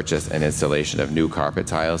the purchase and installation of new carpet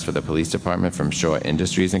tiles for the police department from Shaw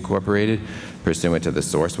Industries Incorporated pursuant to the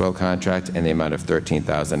Sourcewell contract in the amount of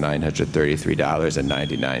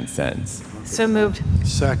 $13,933.99. So moved.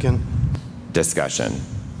 Second. Discussion.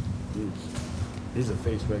 These are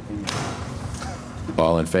face wrecking.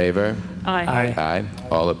 All in favor? Aye. Aye.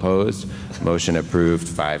 All opposed? Motion approved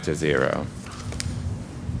 5-0.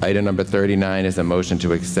 Item number 39 is a motion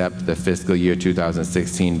to accept the fiscal year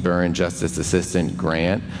 2016 Burn Justice Assistant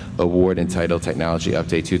Grant Award entitled Technology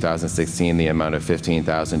Update 2016, the amount of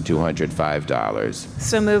 $15,205.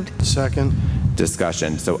 So moved. Second.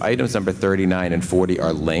 Discussion. So items number 39 and 40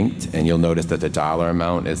 are linked, and you'll notice that the dollar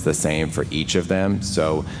amount is the same for each of them.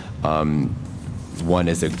 So one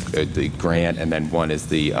is the grant, and then one is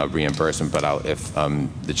the reimbursement. But if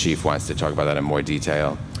the chief wants to talk about that in more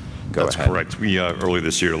detail, go ahead. That's correct. We earlier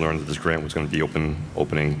this year learned that this grant was going to be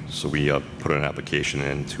opening, so we put an application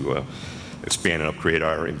in to expand and upgrade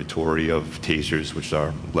our inventory of tasers, which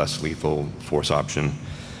are less lethal force option.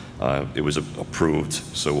 It was approved,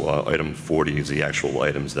 so item 40 is the actual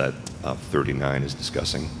items that 39 is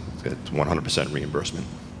discussing. It's 100% reimbursement.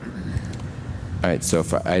 All right, so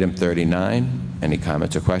for item 39, any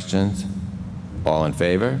comments or questions? All in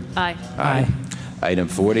favor? Aye. Aye. Item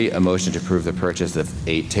 40, a motion to approve the purchase of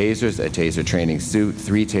 8 tasers, a taser training suit,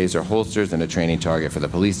 3 taser holsters, and a training target for the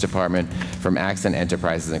police department from Accent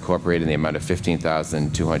Enterprises Incorporated in the amount of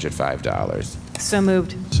 $15,205. So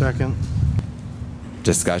moved. Second.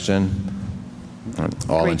 Discussion?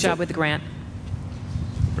 All Great in job with the grant.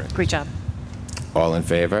 Great job. All in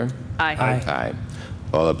favor? Aye. Aye.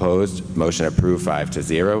 All opposed? Motion approved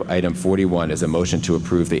 5-0. Item 41 is a motion to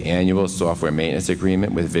approve the annual software maintenance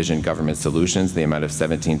agreement with Vision Government Solutions, the amount of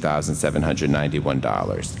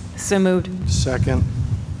 $17,791. So moved. Second.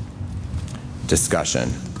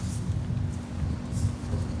 Discussion.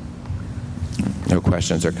 No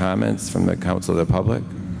questions or comments from the council or the public?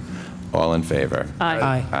 All in favor?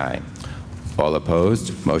 Aye. Aye. All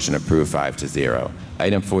opposed? Motion approved 5-0.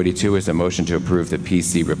 Item 42 is a motion to approve the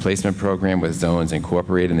PC replacement program with Zones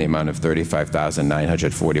Incorporated in the amount of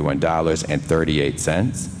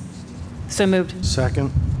 $35,941.38. So moved.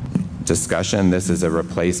 Second. Discussion. This is a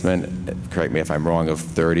replacement, correct me if I'm wrong, of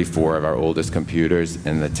 34 of our oldest computers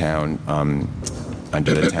in the town,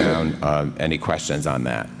 under the town. Any questions on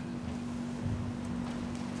that?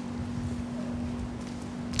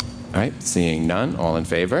 All right, seeing none, all in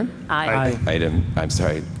favor? Aye.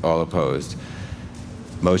 All opposed.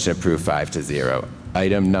 Motion approved 5-0.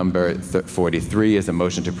 Item number 43 is a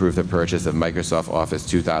motion to approve the purchase of Microsoft Office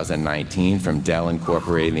 2019 from Dell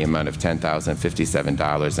Incorporated in the amount of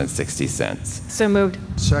 $10,057.60. So moved.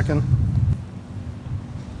 Second.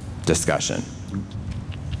 Discussion.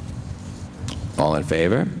 All in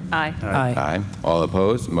favor? Aye. Aye. All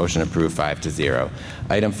opposed? Motion approved 5-0.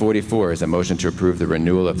 Item 44 is a motion to approve the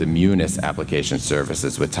renewal of the Munis application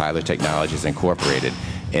services with Tyler Technologies Incorporated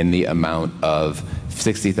in the amount of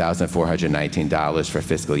 $60,419 for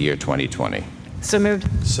fiscal year 2020. So moved.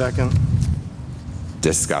 Second.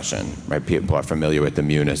 Discussion. Right? People are familiar with the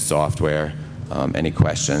Munis software. Any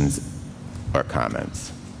questions or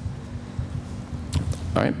comments?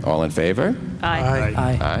 All right. All in favor? Aye.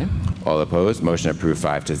 Aye. All opposed? Motion approved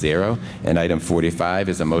 5-0. And item 45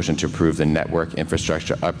 is a motion to approve the network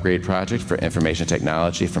infrastructure upgrade project for information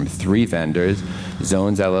technology from 3 vendors,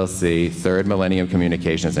 Zones LLC, Third Millennium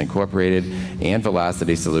Communications Incorporated, and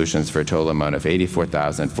Velocity Solutions for a total amount of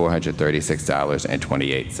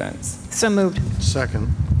 $84,436.28. So moved. Second.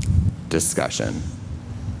 Discussion.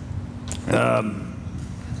 Why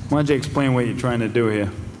don't you explain what you're trying to do here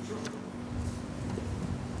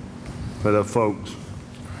for the folks?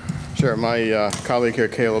 Sure. My colleague here,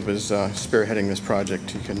 Caleb, is spearheading this project.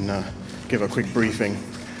 He can give a quick briefing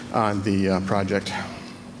on the project.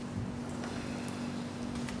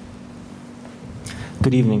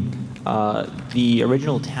 Good evening. The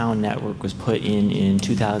original town network was put in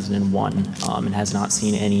 2001 and has not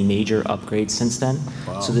seen any major upgrades since then.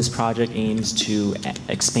 Wow. So this project aims to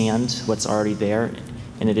expand what's already there,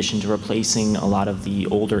 in addition to replacing a lot of the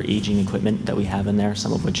older aging equipment that we have in there,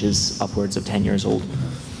 some of which is upwards of 10 years old.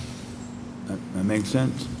 That makes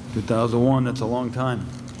sense. 2001, that's a long time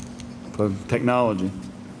for technology.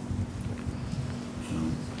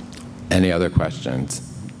 Any other questions?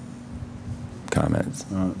 Comments?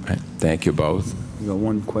 All right. Thank you both. We got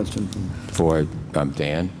one question for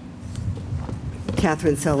Dan.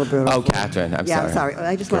 Catherine Celebrero. Oh, Catherine, I'm sorry. Yeah, I'm sorry.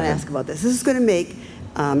 I just Go want to ahead. ask about this. This is going to make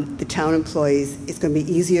the town employees, it's going to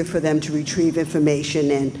be easier for them to retrieve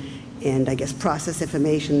information and I guess process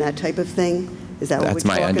information, that type of thing? Is that what we're That's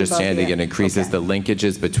talking my about understanding. here? It increases Okay. the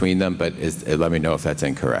linkages between them, but let me know if that's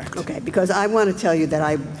incorrect. Okay, because I want to tell you that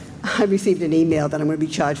I received an email that I'm going to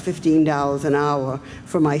be charged $15 an hour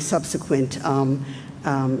for my subsequent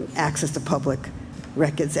Access to Public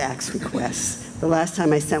Records Act requests. The last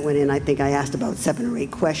time I sent one in, I think I asked about 7 or 8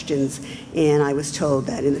 questions, and I was told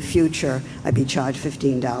that in the future I'd be charged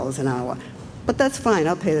 $15 an hour. But that's fine,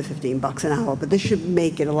 I'll pay the $15 an hour, but this should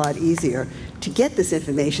make it a lot easier to get this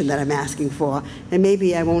information that I'm asking for, and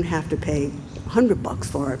maybe I won't have to pay $100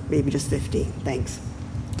 for it, maybe just 15. Thanks.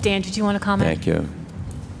 Dan, did you want to comment? Thank you.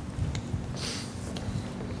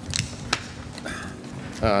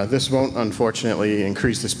 This won't, unfortunately,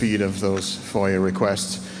 increase the speed of those FOIA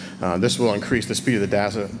requests. This will increase the speed of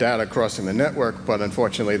the data crossing the network, but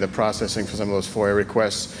unfortunately, the processing for some of those FOIA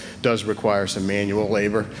requests does require some manual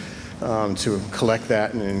labor to collect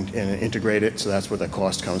that and integrate it, so that's where the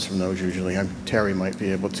cost comes from those usually. Terry might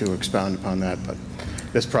be able to expound upon that, but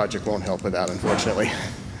this project won't help with that, unfortunately.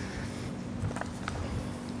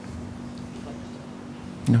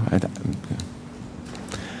 No,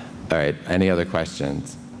 all right, any other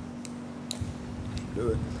questions?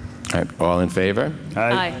 Do it. All right, all in favor?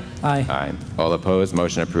 Aye. Aye. Aye. All opposed,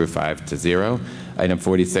 motion approved 5-0. Item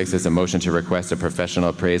 46 is a motion to request a professional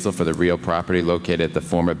appraisal for the real property located at the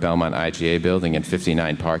former Belmont IGA building and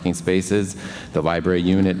 59 parking spaces, the library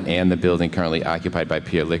unit, and the building currently occupied by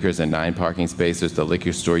Pier Liquors and 9 parking spaces, the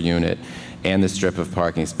liquor store unit, and the strip of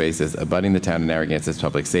parking spaces abutting the town of Narragansett's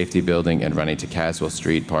public safety building and running to Caswell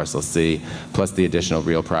Street, Parcel C, plus the additional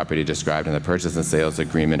real property described in the purchase and sales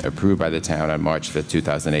agreement approved by the town on March 5,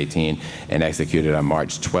 2018, and executed on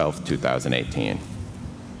March 12, 2018.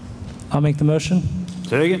 I'll make the motion.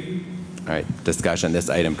 Second. All right, discussion. This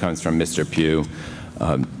item comes from Mr. Pugh.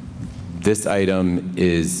 This item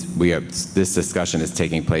is, this discussion is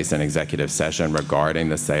taking place in executive session regarding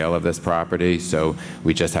the sale of this property, so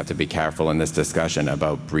we just have to be careful in this discussion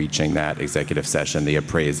about breaching that executive session. The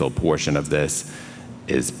appraisal portion of this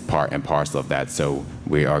is part and parcel of that, so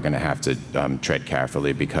we are going to have to tread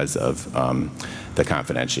carefully because of the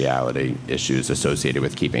confidentiality issues associated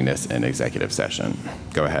with keeping this in executive session.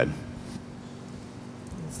 Go ahead.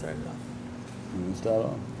 Start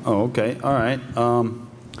off. Oh, okay, all right.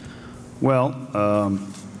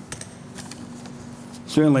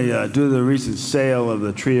 Certainly, due to the recent sale of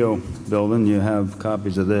the Trio building, you have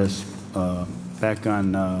copies of this. Back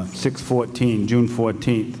on June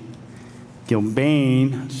 14th,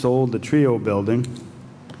 Gilbane sold the Trio building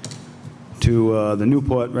to the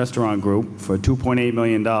Newport Restaurant Group for $2.8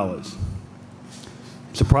 million.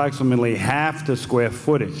 It's approximately half the square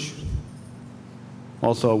footage.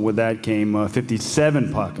 Also, with that came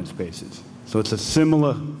 57 parking spaces. So it's a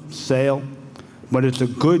similar sale, but it's a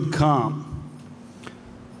good comp,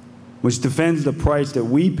 which defends the price that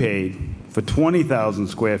we paid for 20,000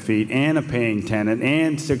 square feet and a paying tenant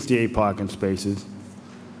and 68 parking spaces,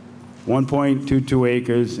 1.22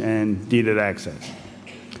 acres, and deeded access.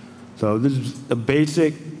 So this is a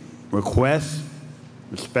basic request,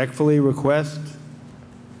 respectfully request,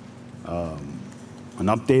 an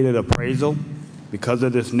updated appraisal. Because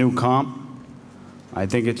of this new comp, I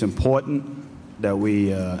think it's important that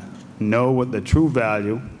we know what the true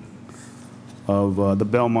value of the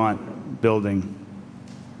Belmont building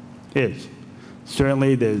is.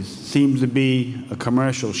 Certainly, there seems to be a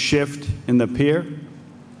commercial shift in the pier.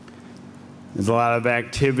 There's a lot of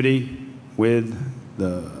activity with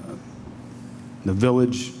the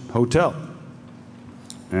Village Hotel,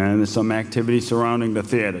 and there's some activity surrounding the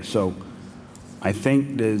theater. So I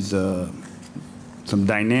think there's some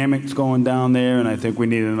dynamics going down there, and I think we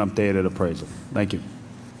need an updated appraisal. Thank you.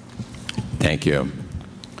 Thank you.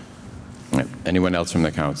 Anyone else from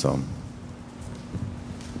the council?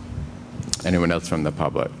 Anyone else from the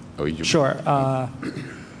public? Oh, you. Sure. Oh,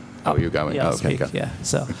 you going? Yeah, I'll okay, speak, go. yeah.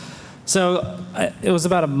 So it was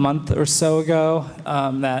about a month or so ago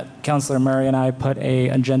that Councilor Murray and I put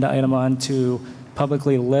an agenda item on to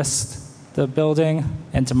publicly list the building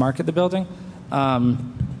and to market the building.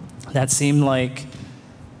 That seemed like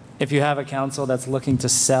if you have a council that's looking to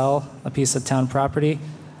sell a piece of town property,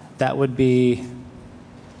 that would be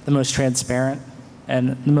the most transparent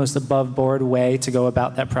and the most above board way to go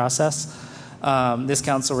about that process. This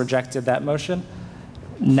council rejected that motion.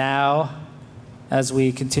 Now, as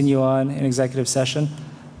we continue on in executive session,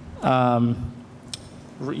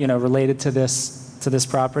 related to this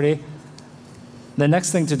property, the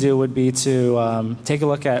next thing to do would be to take a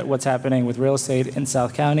look at what's happening with real estate in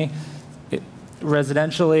South County.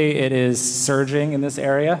 residentially, it is surging in this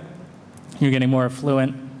area. You're getting more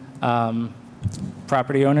affluent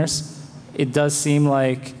property owners. It does seem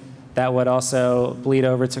like that would also bleed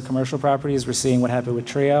over to commercial properties. We're seeing what happened with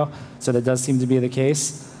Trio, so that does seem to be the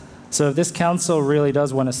case. So if this council really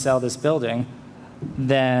does want to sell this building,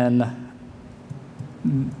 then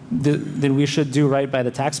we should do right by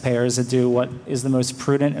the taxpayers and do what is the most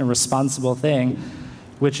prudent and responsible thing,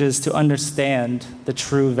 which is to understand the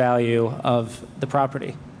true value of the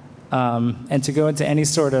property. And to go into any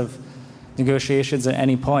sort of negotiations at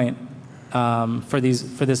any point for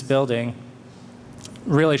this building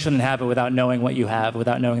really shouldn't happen without knowing what you have,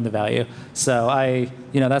 without knowing the value. So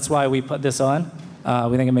that's why we put this on.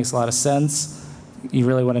 We think it makes a lot of sense. You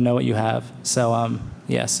really want to know what you have. So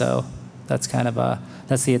so that's kind of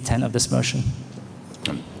that's the intent of this motion.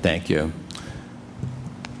 Thank you.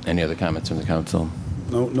 Any other comments from the council?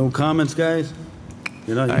 No comments, guys?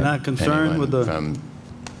 You're not concerned with the...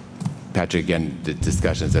 Patrick, again, the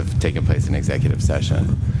discussions have taken place in executive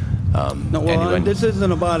session. This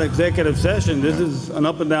isn't about executive session. This is an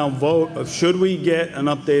up and down vote of should we get an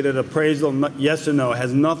updated appraisal, yes or no. It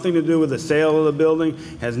has nothing to do with the sale of the building,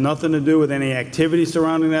 has nothing to do with any activity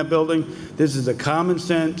surrounding that building. This is a common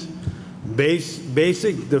sense,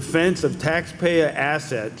 basic defense of taxpayer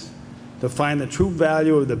assets to find the true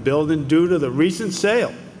value of the building due to the recent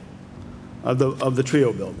sale of the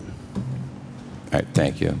Trio building. All right,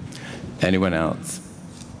 thank you. Anyone else?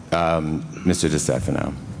 Mr.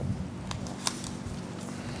 DeStefano.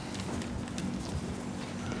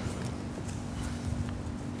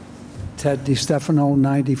 Ted DeStefano,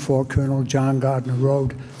 94 Colonel John Gardner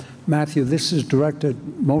Road. Matthew, this is directed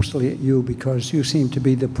mostly at you because you seem to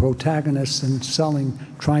be the protagonist in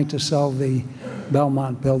trying to sell the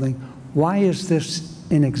Belmont building. Why is this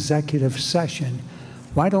an executive session?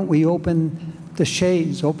 Why don't we open the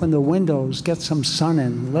shades, open the windows, get some sun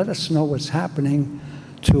in, let us know what's happening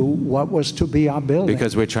to what was to be our building?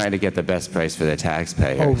 Because we're trying to get the best price for the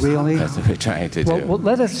taxpayers. Oh, really? That's what we're trying to do. Well,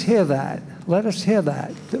 let us hear that. Let us hear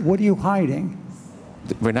that. What are you hiding?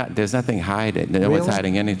 There's nothing hiding. No one's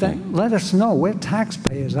hiding anything. Then let us know. We're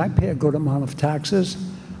taxpayers. I pay a good amount of taxes,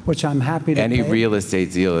 which I'm happy to pay. Any real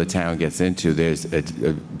estate deal the town gets into, there's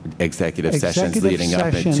executive sessions leading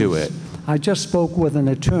up into it. I just spoke with an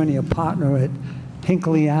attorney, a partner at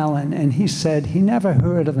Hinckley Allen, and he said he never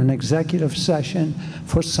heard of an executive session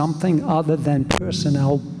for something other than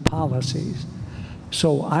personnel policies.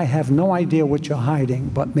 So I have no idea what you're hiding,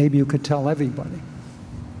 but maybe you could tell everybody.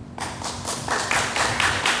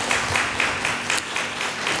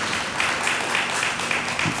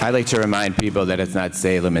 I like to remind people that it's not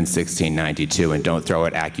Salem in 1692, and don't throw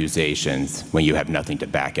out accusations when you have nothing to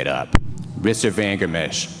back it up. Mr.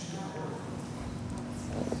 Vangermish.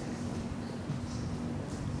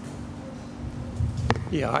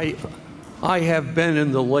 Yeah, I have been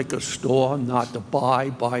in the liquor store, not to buy,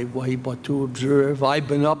 by way, but to observe. I've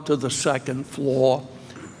been up to the second floor,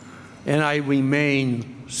 and I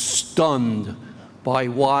remain stunned by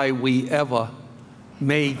why we ever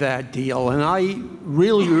made that deal. And I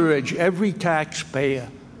really urge every taxpayer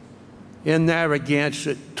in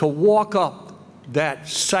Narragansett to walk up that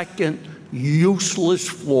second useless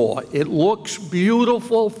floor. It looks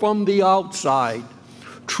beautiful from the outside,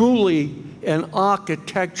 truly an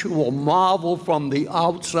architectural marvel from the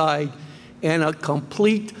outside, and a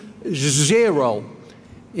complete zero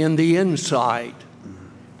in the inside.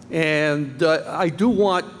 And I do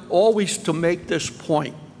want always to make this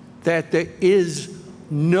point that there is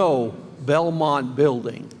no Belmont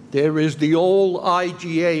building. There is the old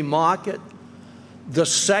IGA market, the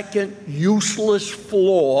second useless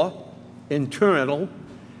floor, internal,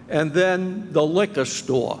 and then the liquor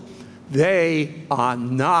store. They are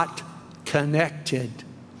not connected.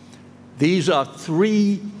 These are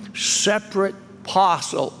three separate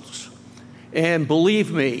parcels. And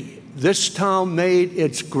believe me, this town made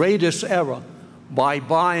its greatest error by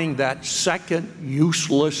buying that second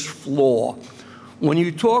useless floor. When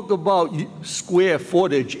you talk about square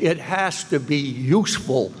footage, it has to be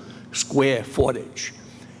useful square footage.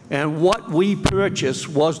 And what we purchased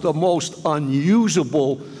was the most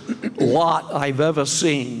unusable lot I've ever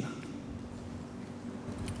seen.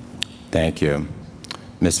 Thank you.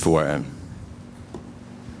 Ms. Fortin.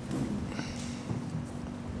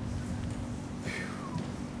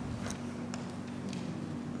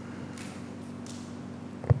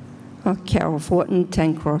 Carol Fortin,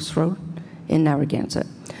 10 Cross Road in Narragansett.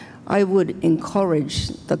 I would encourage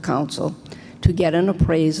the council to get an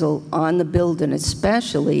appraisal on the building,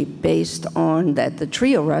 especially based on that the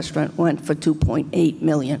Trio restaurant went for $2.8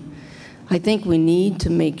 million. I think we need to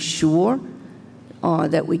make sure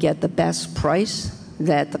that we get the best price,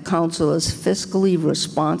 that the council is fiscally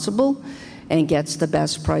responsible and gets the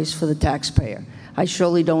best price for the taxpayer. I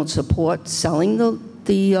surely don't support selling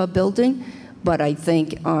the building, but I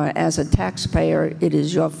think as a taxpayer, it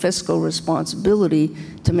is your fiscal responsibility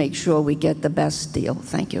to make sure we get the best deal.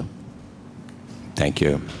 Thank you. Thank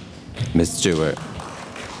you. Ms. Stewart.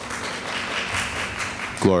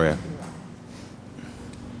 Gloria.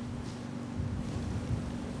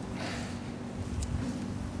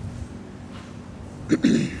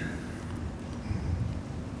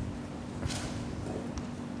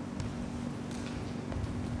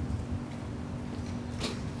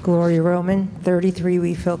 Gloria Roman, 33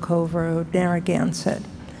 Wheatfield Cove Road, Narragansett.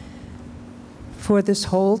 For this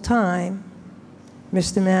whole time,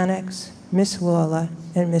 Mr. Mannix, Ms. Lawler,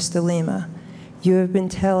 and Mr. Lima, you have been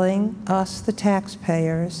telling us, the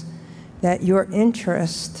taxpayers, that your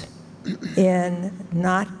interest in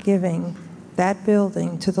not giving that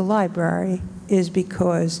building to the library is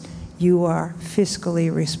because you are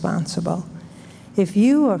fiscally responsible. If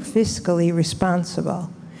you are fiscally responsible,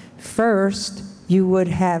 first, you would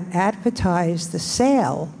have advertised the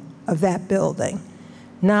sale of that building,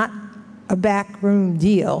 not a backroom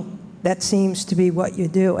deal that seems to be what you're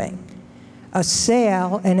doing. A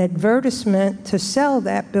sale, an advertisement to sell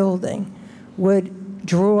that building would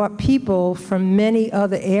draw people from many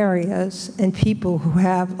other areas and people who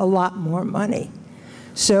have a lot more money.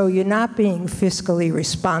 So you're not being fiscally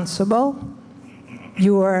responsible.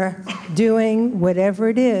 You're doing whatever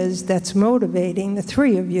it is that's motivating the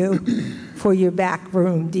three of you for your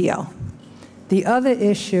backroom deal. The other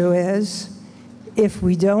issue is, if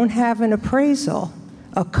we don't have an appraisal,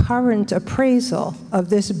 a current appraisal of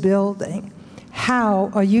this building, how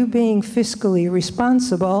are you being fiscally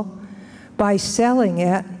responsible by selling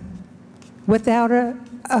it without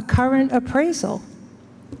a current appraisal?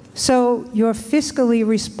 So your fiscally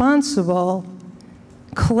responsible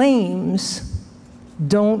claims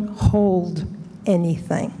don't hold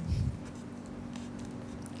anything.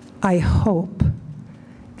 I hope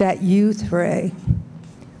that you three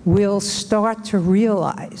will start to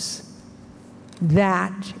realize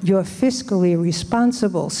that your fiscally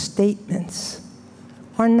responsible statements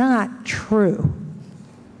are not true.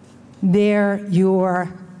 They're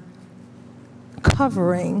your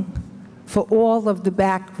covering for all of the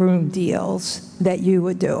backroom deals that you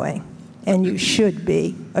were doing, and you should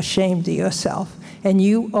be ashamed of yourself. And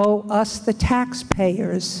you owe us, the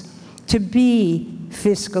taxpayers, to be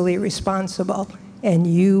fiscally responsible, and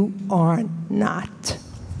you are not.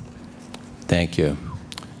 Thank you.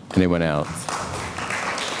 Anyone else?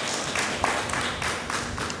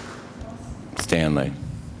 Stanley.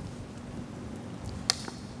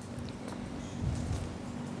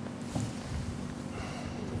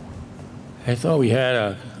 I thought we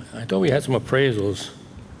had some appraisals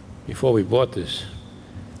before we bought this,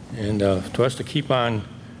 and for us to keep on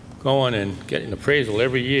going and getting an appraisal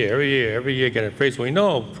every year, get an appraisal. We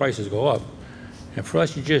know prices go up, and for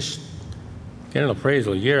us to just get an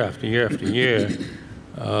appraisal year after year after year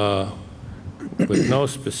with no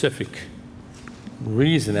specific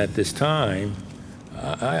reason at this time,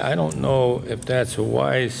 I don't know if that's a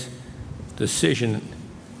wise decision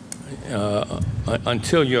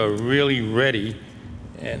until you're really ready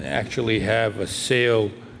and actually have a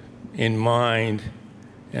sale in mind,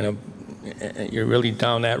 and you're really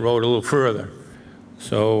down that road a little further.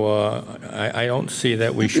 So I don't see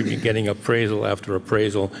that we should be getting appraisal after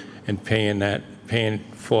appraisal and paying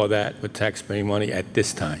for that with taxpaying money at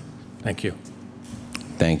this time. Thank you.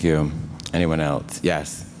 Thank you. Anyone else?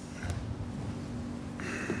 Yes.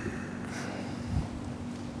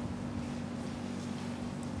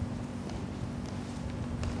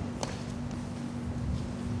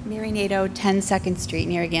 Mary Nato, 10 2nd Street,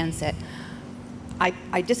 Narragansett.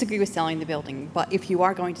 I disagree with selling the building, but if you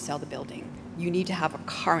are going to sell the building, you need to have a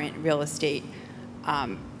current real estate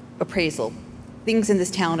appraisal. Things in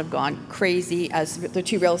this town have gone crazy, as the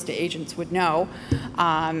two real estate agents would know,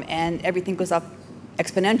 and everything goes up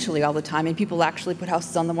exponentially all the time, and people actually put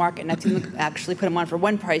houses on the market and actually put them on for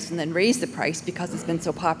one price and then raise the price because it's been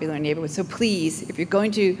so popular in the neighborhood. So please, if you're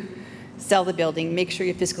going to sell the building, make sure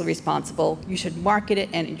you're fiscally responsible. You should market it,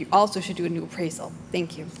 and you also should do a new appraisal.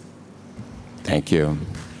 Thank you. Thank you.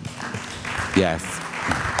 Yes.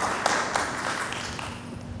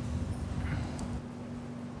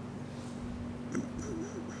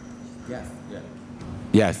 Yes.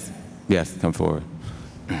 Yes. Yes. Come forward.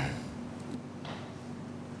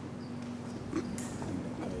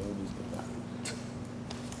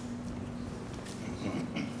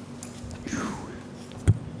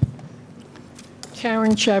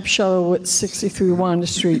 Karen Chapshello at 63 Wanda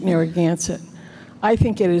Street, Narragansett. I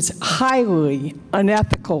think it is highly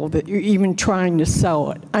unethical that you're even trying to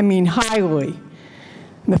sell it. I mean, highly.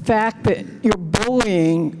 The fact that you're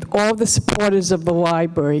bullying all the supporters of the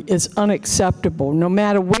library is unacceptable. No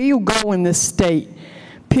matter where you go in this state,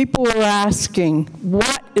 people are asking,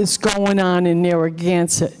 what is going on in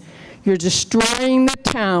Narragansett? You're destroying the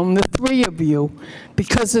town, the three of you,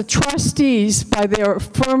 because the trustees, by their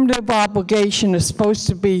affirmative obligation, are supposed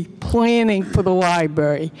to be planning for the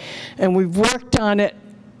library. And we've worked on it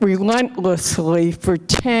relentlessly for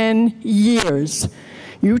 10 years.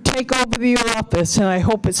 You take over the office, and I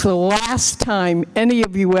hope it's the last time any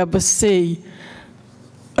of you ever see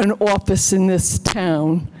an office in this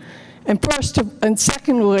town. And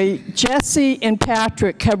secondly, Jesse and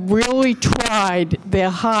Patrick have really tried their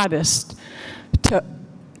hardest to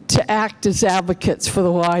act as advocates for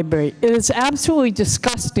the library. It is absolutely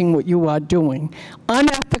disgusting what you are doing,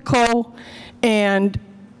 unethical, and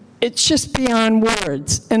it's just beyond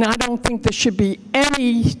words. And I don't think there should be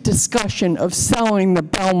any discussion of selling the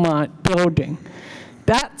Belmont building.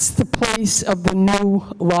 That's the place of the new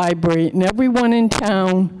library, and everyone in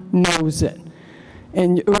town knows it.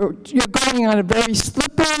 And you're going on a very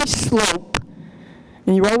slippery slope,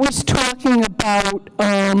 and you're always talking about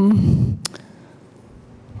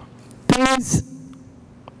things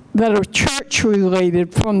that are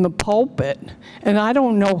church-related from the pulpit, and I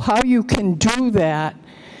don't know how you can do that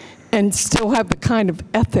and still have the kind of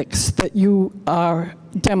ethics that you are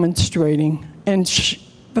demonstrating. And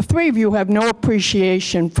the three of you have no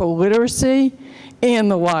appreciation for literacy and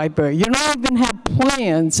the library. You don't even have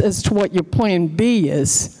plans as to what your plan B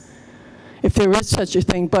is, if there is such a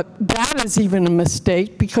thing. But that is even a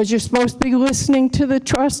mistake, because you're supposed to be listening to the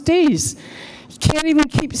trustees. You can't even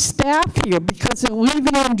keep staff here because they're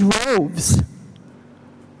leaving in droves.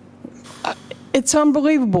 It's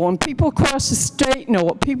unbelievable, and people across the state know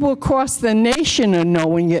it. People across the nation are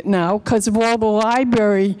knowing it now because of all the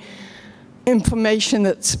library information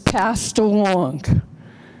that's passed along.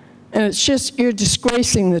 And it's just, you're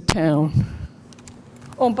disgracing the town.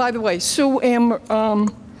 Oh, by the way, Sue, I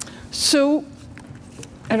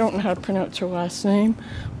don't know how to pronounce her last name,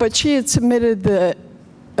 but she had submitted the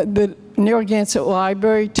Narragansett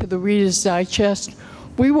Library to the Reader's Digest.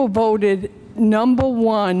 We were voted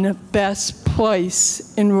 #1 best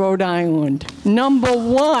place in Rhode Island.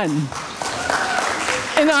 #1.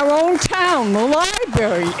 In our own town, the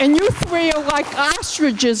library. And you three are like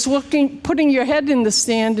ostriches putting your head in the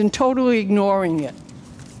sand and totally ignoring it.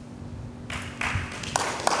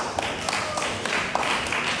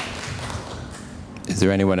 Is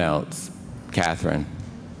there anyone else? Catherine.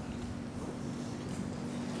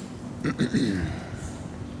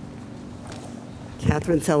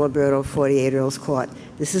 Catherine Celebrato, 48 Earls Court.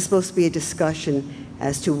 This is supposed to be a discussion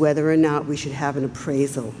as to whether or not we should have an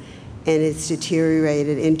appraisal, and it's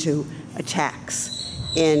deteriorated into a tax.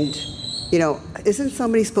 And, you know, isn't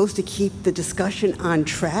somebody supposed to keep the discussion on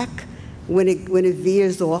track when it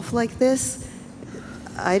veers off like this?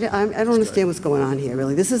 I don't understand what's going on here,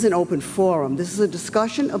 really. This is an open forum. This is a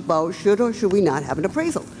discussion about should or should we not have an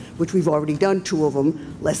appraisal, which we've already done 2 of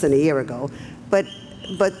them less than a year ago. But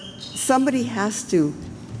somebody has to,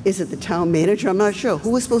 is it the town manager? I'm not sure.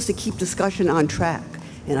 Who is supposed to keep discussion on track?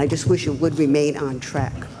 And I just wish it would remain on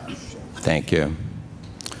track. Thank you.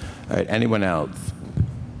 All right, anyone else?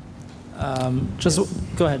 Just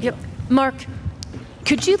go ahead. Yep. Mark,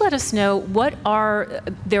 could you let us know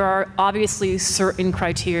there are obviously certain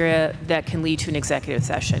criteria that can lead to an executive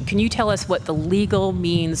session. Can you tell us what the legal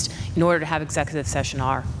means in order to have executive session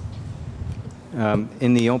are?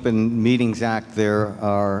 In the Open Meetings Act, there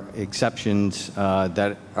are exceptions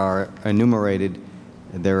that are enumerated.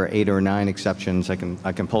 There are 8 or 9 exceptions. I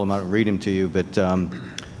can pull them out and read them to you, but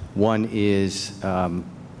one is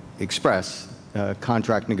express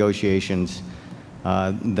contract negotiations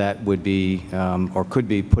that would be or could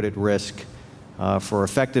be put at risk for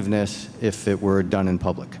effectiveness if it were done in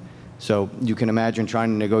public. So you can imagine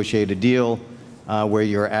trying to negotiate a deal where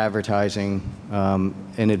you're advertising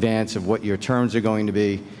in advance of what your terms are going to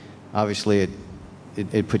be. Obviously,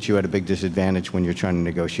 it puts you at a big disadvantage when you're trying to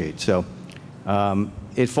negotiate. So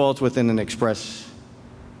it falls within an express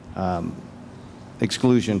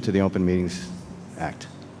exclusion to the Open Meetings Act.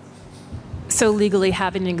 So legally,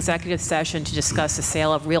 having an executive session to discuss the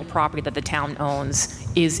sale of real property that the town owns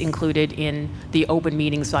is included in the open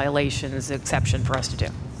meetings violations exception for us to do?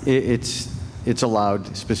 It's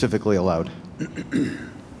allowed, specifically allowed.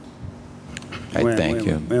 Thank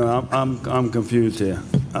you. I'm confused here.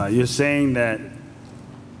 You're saying that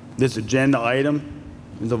this agenda item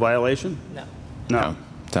is a violation? No. No.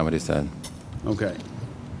 Somebody said. Okay.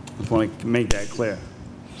 Just want to make that clear.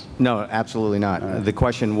 No, absolutely not. The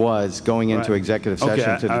question was going into executive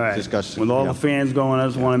session to discuss. With all the fans going, I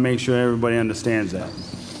just want to make sure everybody understands that.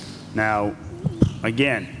 Now,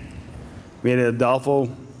 again, we had Adolfo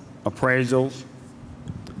appraisals,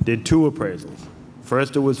 did 2 appraisals.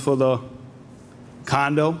 First, it was for the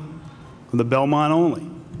condo, for the Belmont only.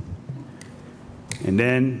 And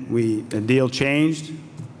then the deal changed,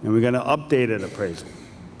 and we got an updated appraisal.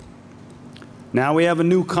 Now we have a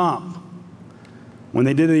new comp. When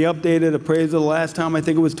they did the updated appraisal the last time, I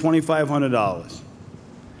think it was $2,500.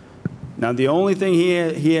 Now, the only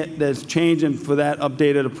thing that's changing for that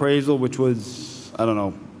updated appraisal, which was, I don't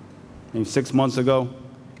know, maybe 6 months ago,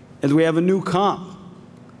 is we have a new comp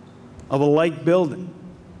of a like building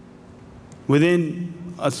within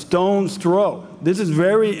a stone's throw. This is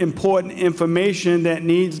very important information that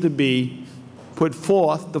needs to be put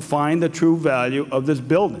forth to find the true value of this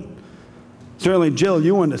building. Certainly, Jill,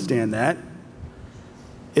 you understand that.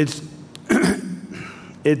 This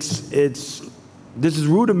is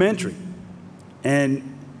rudimentary.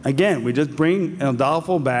 And again, we just bring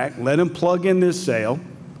Adolfo back, let him plug in this sale,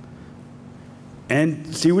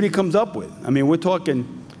 and see what he comes up with. I mean, we're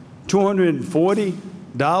talking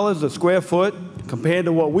 $240 a square foot compared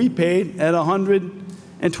to what we paid at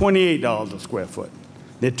 $128 a square foot.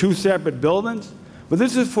 They're 2 separate buildings, but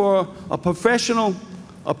this is for a professional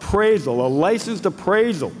appraisal, a licensed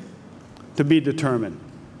appraisal to be determined.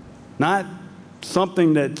 Not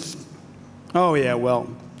something that's, oh yeah, well,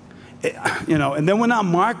 you know, and then we're not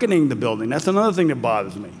marketing the building. That's another thing that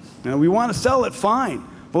bothers me. You know, we want to sell it, fine,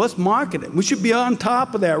 but let's market it. We should be on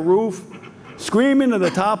top of that roof, screaming to the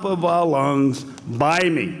top of our lungs, buy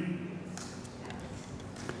me.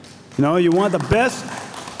 You know, you want the best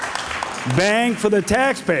bang for the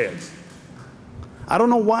taxpayers. I don't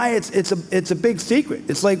know why it's a big secret.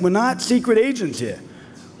 It's like we're not secret agents here.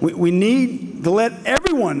 We need to let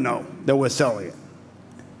everyone know that we're selling it.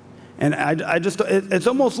 And it's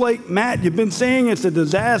almost like, Matt, you've been saying it's a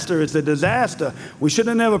disaster, it's a disaster. We should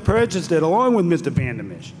have never purchased it along with Mr.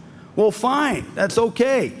 Vandermish. Well, fine, that's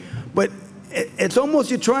okay. But it's almost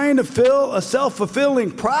you're trying to fill a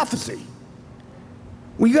self-fulfilling prophecy.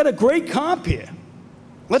 We got a great comp here.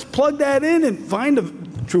 Let's plug that in and find the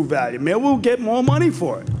true value. Maybe we'll get more money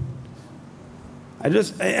for it.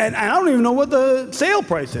 And I don't even know what the sale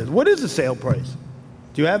price is. What is the sale price?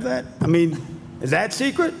 Do you have that? I mean, is that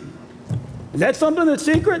secret? Is that something that's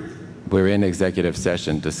secret? We're in executive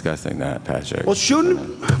session discussing that, Patrick. Well,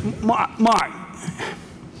 shouldn't, Mark,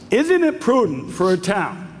 isn't it prudent for a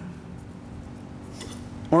town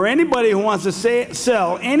or anybody who wants to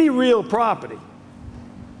sell any real property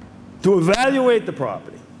to evaluate the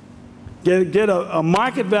property, get a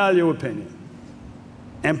market value opinion,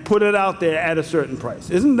 and put it out there at a certain price?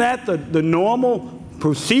 Isn't that the normal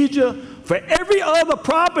procedure for every other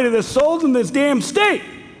property that's sold in this damn state?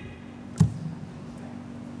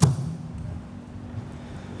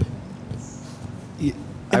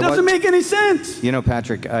 It doesn't make any sense. You know,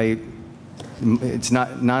 Patrick, it's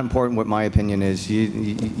not important what my opinion is.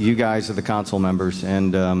 You guys are the council members,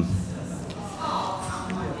 and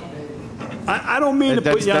I don't mean to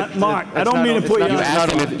put you on, Mark. I don't mean to put you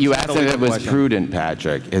on. You asked if it was prudent,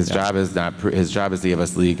 Patrick. His job is not. His job is to give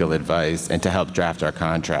us legal advice and to help draft our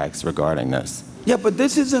contracts regarding this. Yeah, but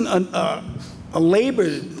this isn't a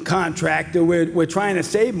labor contract that we're trying to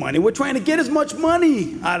save money. We're trying to get as much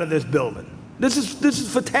money out of this building. This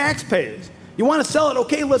is for taxpayers. You want to sell it?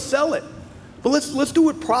 Okay, let's sell it, but let's do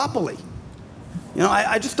it properly. You know,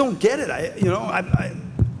 I just don't get it.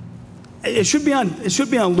 It should be on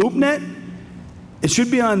LoopNet. It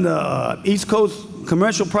should be on the East Coast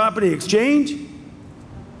Commercial Property Exchange.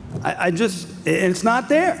 And it's not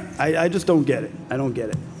there. I just don't get it. I don't get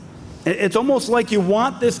it. It's almost like you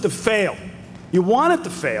want this to fail. You want it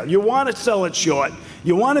to fail. You want to sell it short.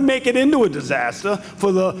 You want to make it into a disaster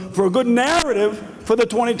for a good narrative for the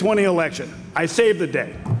 2020 election. I saved the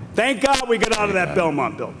day. Thank God we got out of that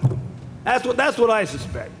Belmont building. That's what I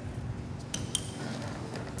suspect.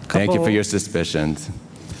 Thank you for your suspicions.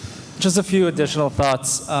 Just a few additional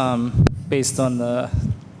thoughts based on the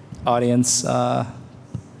audience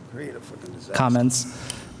comments.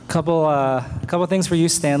 Couple things for you,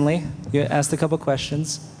 Stanley. You asked a couple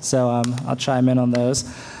questions, so I'll chime in on those.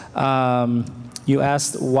 You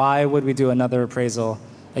asked why would we do another appraisal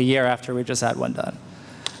a year after we just had one done.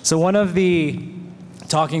 So one of the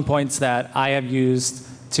talking points that I have used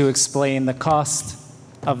to explain the cost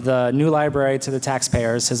of the new library to the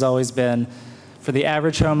taxpayers has always been, for the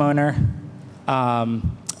average homeowner,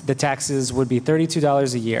 the taxes would be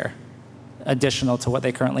 $32 a year, additional to what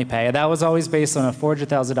they currently pay. That was always based on a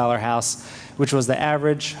 $400,000 house, which was the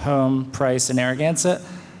average home price in Narragansett.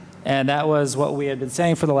 And that was what we had been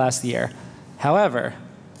saying for the last year. However,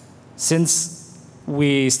 since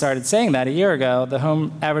we started saying that a year ago, the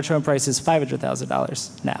average home price is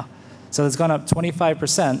 $500,000 now. So it's gone up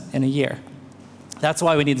 25% in a year. That's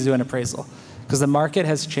why we need to do an appraisal, because the market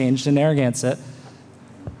has changed in Narragansett.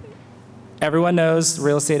 Everyone knows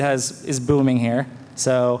real estate is booming here.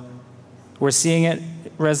 So we're seeing it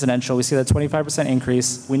residential. We see that 25%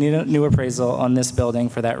 increase. We need a new appraisal on this building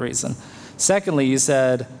for that reason. Secondly, you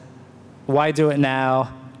said, why do it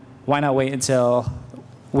now? Why not wait until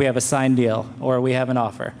we have a signed deal or we have an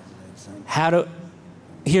offer?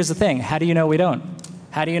 Here's the thing, how do you know we don't?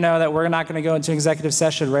 How do you know that we're not going to go into executive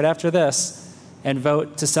session right after this and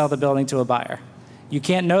vote to sell the building to a buyer? You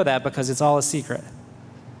can't know that because it's all a secret.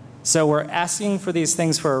 So we're asking for these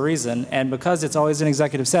things for a reason, and because it's always an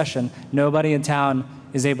executive session, nobody in town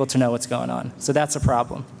is able to know what's going on. So that's a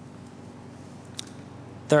problem.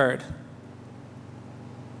 Third,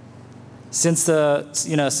 since the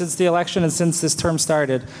election and since this term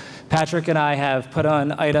started, Patrick and I have put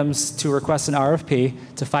on items to request an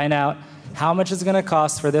RFP to find out how much it's going to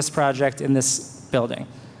cost for this project in this building.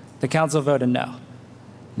 The council voted no.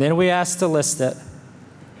 Then we asked to list it,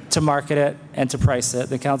 to market it, and to price it.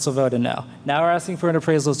 The council voted no. Now we're asking for an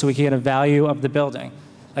appraisal so we can get a value of the building.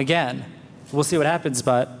 Again, we'll see what happens,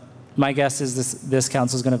 but my guess is this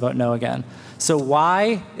council is going to vote no again. So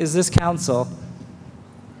why is this council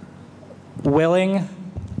willing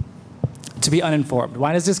to be uninformed?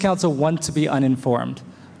 Why does this council want to be uninformed?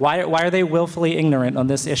 Why are they willfully ignorant on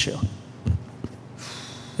this issue?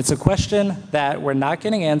 It's a question that we're not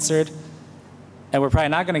getting answered, and we're probably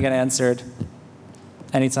not going to get answered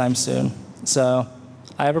anytime soon. So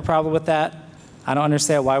I have a problem with that. I don't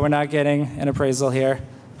understand why we're not getting an appraisal here,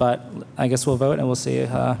 but I guess we'll vote and we'll see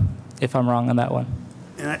if I'm wrong on that one.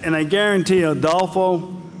 And I guarantee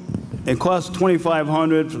Adolfo, it cost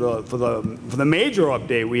 $2,500 for the major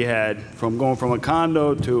update we had from going from a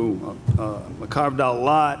condo to a carved out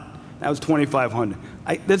lot. That was $2,500.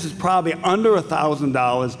 This is probably under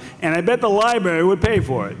 $1,000, and I bet the library would pay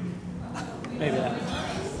for it. Maybe that.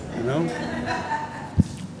 You know?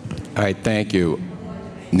 All right, thank you.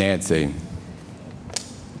 Nancy.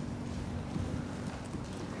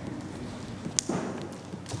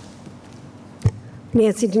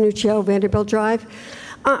 Nancy DiNuccio, Vanderbilt Drive.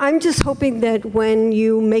 I'm just hoping that when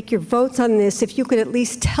you make your votes on this, if you could at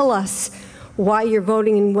least tell us why you're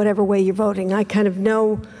voting in whatever way you're voting. I kind of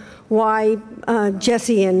know why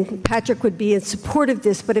Jesse and Patrick would be in support of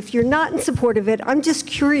this, but if you're not in support of it, I'm just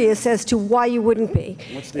curious as to why you wouldn't be.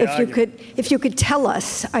 What's the argument? If you could tell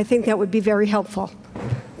us, I think that would be very helpful.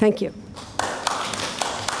 Thank you.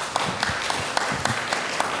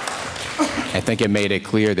 I think it made it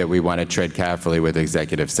clear that we want to tread carefully with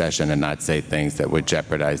executive session and not say things that would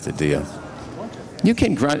jeopardize the deal. You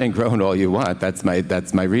can grunt and groan all you want. That's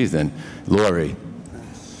my reason. Lori.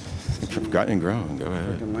 Grunt and groan. Go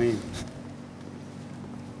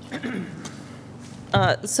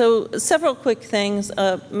ahead. So several quick things.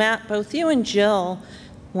 Matt, both you and Jill,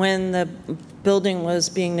 when the building was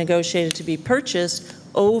being negotiated to be purchased,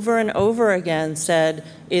 over and over again said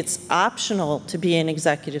it's optional to be in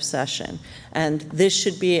executive session, and this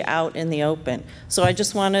should be out in the open. So I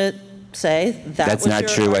just want to say that's not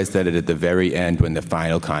true. I said it at the very end when the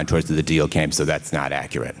final contours of the deal came, so that's not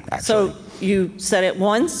accurate, actually. So you said it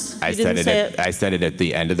once? I said it at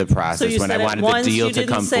the end of the process when I wanted the deal to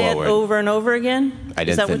come forward. You didn't say it over and over again? I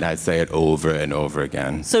didn't say it over and over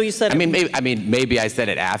again. So you said maybe I said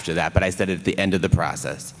it after that, but I said it at the end of the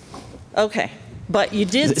process. Okay. But you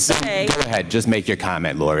did say... Go ahead. Just make your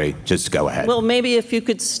comment, Lori. Just go ahead. Well, maybe if you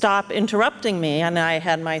could stop interrupting me and I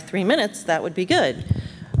had my 3 minutes, that would be good.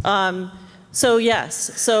 So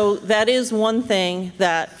yes, so that is one thing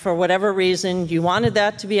that for whatever reason you wanted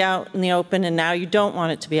that to be out in the open and now you don't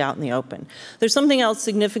want it to be out in the open. There's something else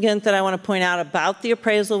significant that I want to point out about the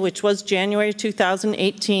appraisal, which was January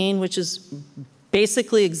 2018, which is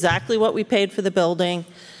basically exactly what we paid for the building.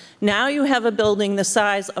 Now you have a building the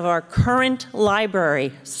size of our current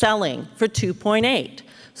library selling for 2.8.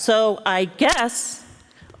 So I guess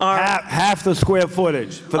half the square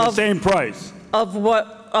footage for the same price of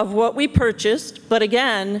what we purchased. But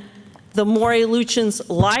again, the Maury Luchen's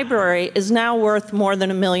library is now worth more than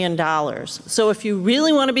 $1 million. So if you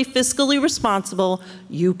really want to be fiscally responsible,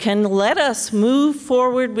 you can let us move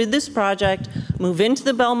forward with this project, move into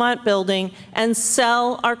the Belmont building, and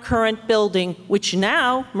sell our current building, which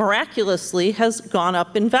now miraculously has gone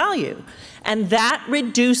up in value. And that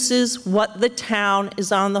reduces what the town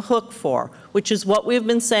is on the hook for, which is what we've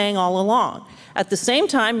been saying all along. At the same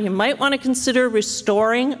time, you might want to consider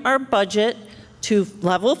restoring our budget to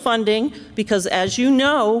level funding because, as you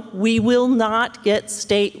know, we will not get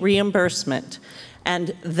state reimbursement.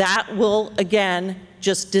 And that will, again,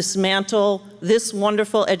 just dismantle this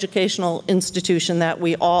wonderful educational institution that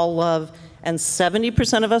we all love. And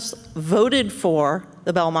 70% of us voted for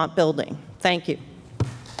the Belmont building. Thank you.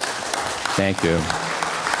 Thank you.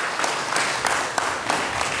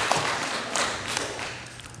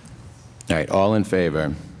 All right, all in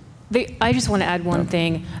favor? I just want to add one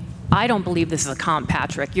thing. I don't believe this is a comp,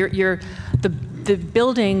 Patrick. The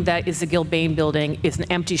building that is the Gilbane building is an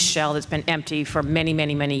empty shell that's been empty for many,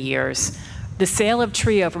 many, many years. The sale of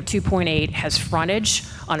Trio for 2.8 has frontage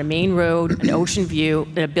on a main road, an ocean view,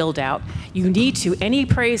 and a build-out. You need to, any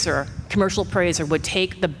appraiser, commercial appraiser, would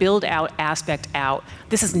take the build-out aspect out.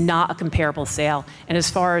 This is not a comparable sale. And as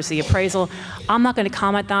far as the appraisal, I'm not going to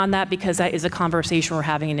comment on that because that is a conversation we're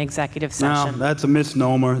having in executive session. No, that's a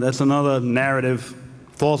misnomer. That's another narrative.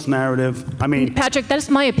 False narrative. I mean, Patrick, that's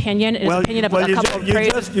my opinion. It's opinion of a couple of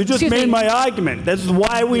appraisers. You just made my argument. This is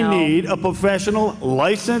why we need a professional,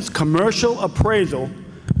 licensed, commercial appraisal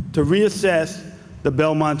to reassess the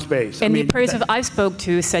Belmont space. And the appraiser I spoke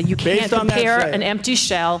to said you can't compare an empty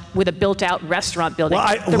shell with a built-out restaurant building.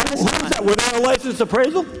 Well, who was that? Were they a licensed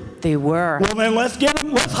appraisal? They were. Well, then let's get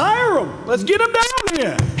them. Let's hire them. Let's get them down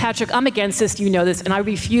here. Patrick, I'm against this. You know this, and I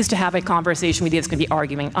refuse to have a conversation with you that's going to be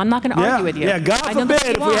arguing. I'm not going to argue with you. Yeah, God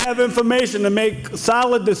forbid if we have information to make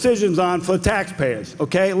solid decisions on for taxpayers,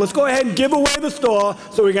 okay? Let's go ahead and give away the store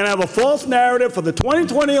so we can have a false narrative for the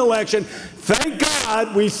 2020 election. Thank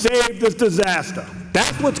God we saved this disaster.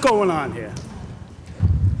 That's what's going on here.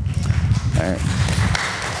 All right.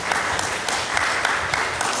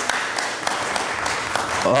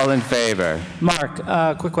 All in favor?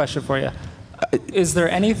 Mark, quick question for you. Is there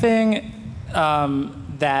anything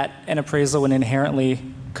that an appraisal would inherently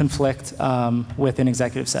conflict with an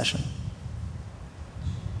executive session?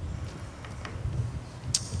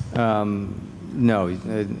 No.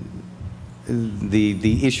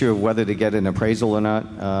 The issue of whether to get an appraisal or not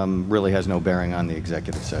really has no bearing on the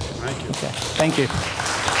executive session. Thank you. Okay. Thank you.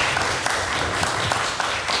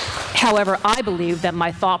 However, I believe that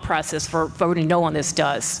my thought process for voting no on this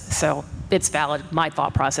does. So it's valid. My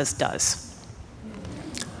thought process does.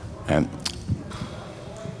 All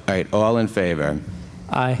right, all in favor?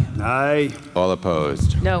 Aye. Aye. All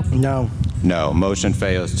opposed? No. No. No. Motion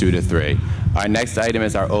fails 2-3. Our next item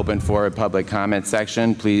is our open forward public comment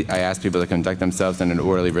section. Please, I ask people to conduct themselves in an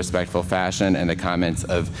orderly, respectful fashion, and the comments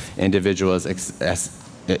of individuals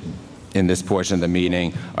in this portion of the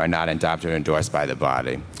meeting are not adopted or endorsed by the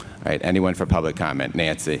body. All right, anyone for public comment?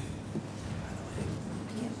 Nancy.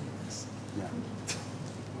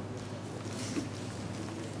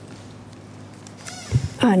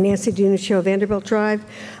 Nancy Dunacho, Vanderbilt Drive.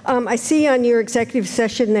 I see on your executive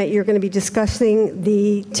session that you're going to be discussing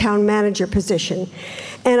the town manager position.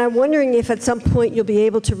 And I'm wondering if at some point you'll be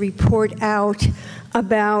able to report out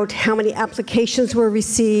about how many applications were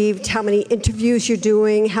received, how many interviews you're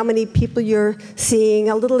doing, how many people you're seeing,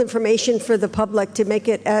 a little information for the public to make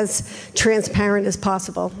it as transparent as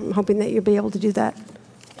possible. I'm hoping that you'll be able to do that.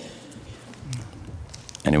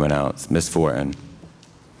 Anyone else? Ms. Fortin.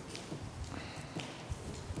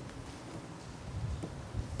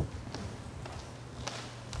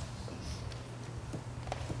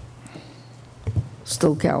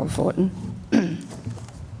 Still Carol Fortin.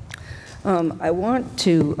 I want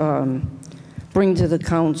to bring to the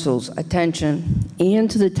council's attention and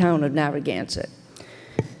to the town of Narragansett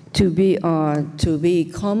to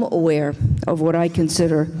become aware of what I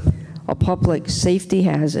consider a public safety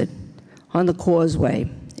hazard on the causeway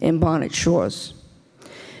in Bonnet Shores,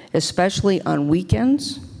 especially on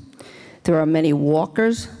weekends. There are many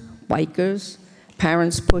walkers, bikers,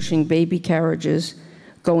 parents pushing baby carriages,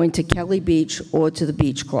 going to Kelly Beach or to the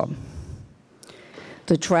beach club.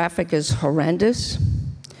 The traffic is horrendous,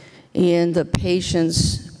 and the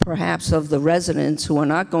patience, perhaps, of the residents who are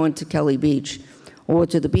not going to Kelly Beach or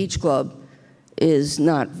to the beach club is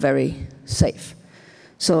not very safe.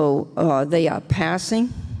 So they are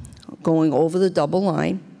passing, going over the double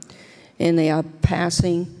line, and they are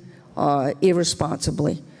passing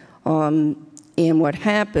irresponsibly. And what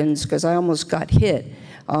happens, because I almost got hit,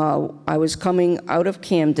 I was coming out of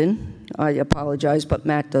Camden. I apologize, but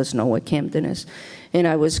Matt does know what Camden is. And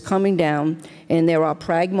I was coming down, and there are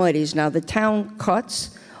Pragmites. Now, the town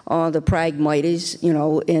cuts the Pragmites, you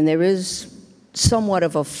know, and there is somewhat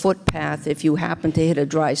of a footpath if you happen to hit a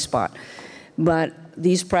dry spot. But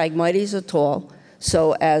these Pragmites are tall,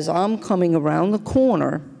 so as I'm coming around the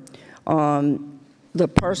corner, the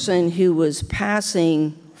person who was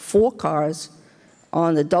passing 4 cars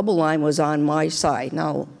on the double line was on my side.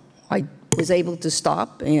 Now, I was able to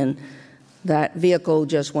stop, and that vehicle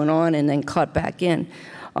just went on and then cut back in.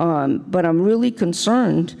 But I'm really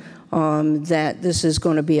concerned that this is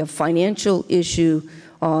going to be a financial issue,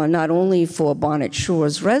 not only for Bonnet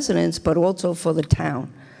Shores residents, but also for the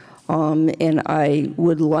town. And I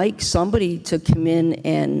would like somebody to come in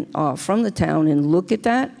and from the town and look at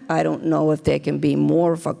that. I don't know if there can be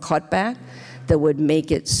more of a cutback that would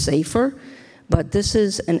make it safer, but this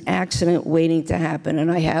is an accident waiting to happen. And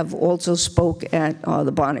I have also spoke at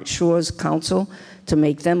the Bonnet Shores Council to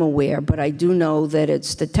make them aware, but I do know that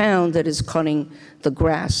it's the town that is cutting the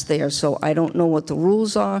grass there. So I don't know what the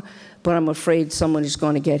rules are, but I'm afraid someone is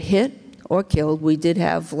going to get hit or killed. We did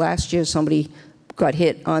have last year somebody got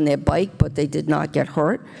hit on their bike, but they did not get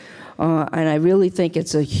hurt. And I really think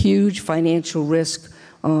it's a huge financial risk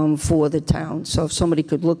for the town. So if somebody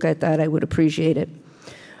could look at that, I would appreciate it.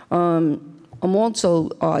 I'm also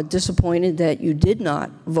disappointed that you did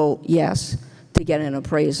not vote yes to get an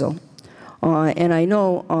appraisal. And I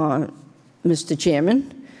know, Mr.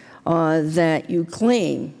 Chairman, that you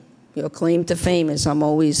claim, your claim to fame is I'm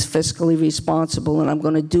always fiscally responsible and I'm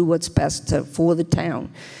going to do what's best for the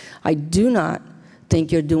town. I do not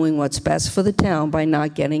think you're doing what's best for the town by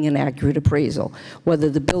not getting an accurate appraisal, whether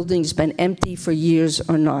the building's been empty for years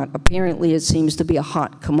or not. Apparently, it seems to be a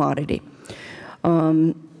hot commodity.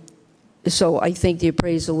 So I think the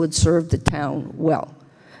appraisal would serve the town well.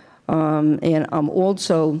 And I'm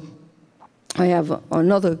also, I have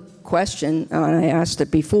another question, and I asked it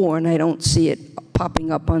before, and I don't see it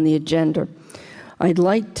popping up on the agenda. I'd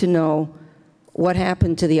like to know what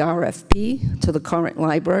happened to the RFP to the current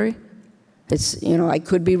library. It's, you know, I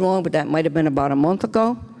could be wrong, but that might have been about a month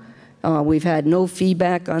ago. We've had no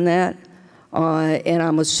feedback on that. And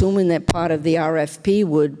I'm assuming that part of the RFP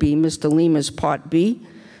would be Mr. Lima's Part B.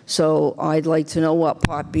 So I'd like to know what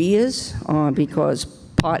Part B is, because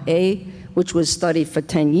Part A, which was studied for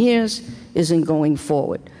 10 years, isn't going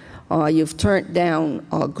forward. You've turned down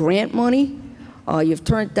grant money. You've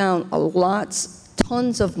turned down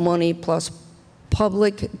tons of money, plus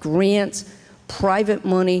public grants, private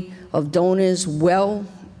money of donors well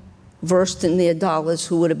versed in their dollars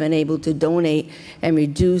who would have been able to donate and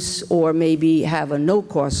reduce or maybe have a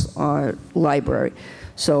no-cost library.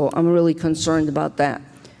 So I'm really concerned about that.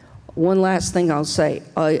 One last thing I'll say,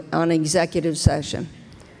 on executive session.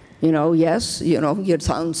 You know, yes, you know, your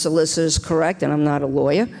town solicitor is correct, and I'm not a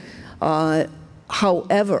lawyer.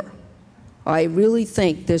 However, I really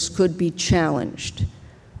think this could be challenged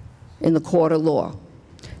in the court of law,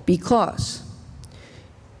 because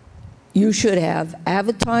you should have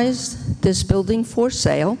advertised this building for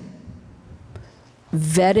sale,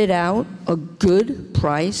 vetted out a good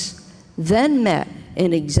price, then met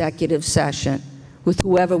in executive session with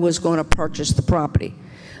whoever was going to purchase the property.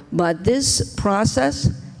 But this process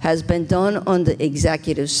has been done under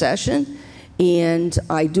executive session, and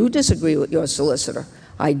I do disagree with your solicitor.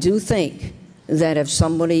 I do think that if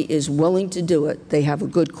somebody is willing to do it, they have a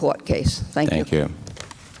good court case. Thank you. Thank you.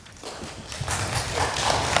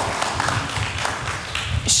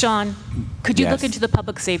 Sean, could you look Yes. into the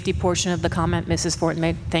public safety portion of the comment Mrs. Fort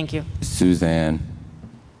made? Thank you. Suzanne.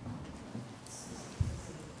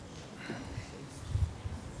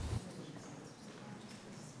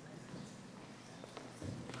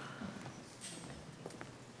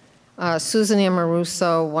 Susan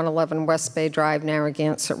Amoruso, 111 West Bay Drive,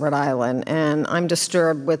 Narragansett, Rhode Island. And I'm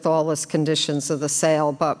disturbed with all this conditions of the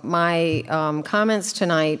sale, but my comments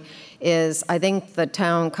tonight is I think the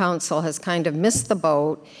town council has kind of missed the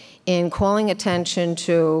boat in calling attention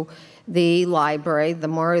to the library, the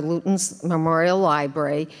Maury Luton's Memorial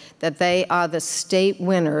Library, that they are the state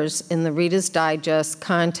winners in the Reader's Digest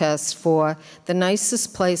contest for the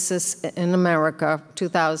nicest places in America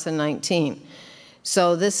 2019.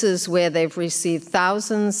 So this is where they've received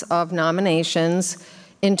thousands of nominations,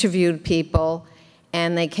 interviewed people,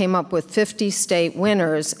 and they came up with 50 state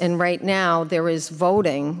winners. And right now there is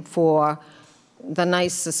voting for the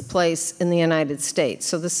nicest place in the United States.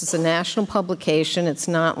 So this is a national publication. It's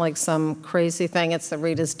not like some crazy thing. It's the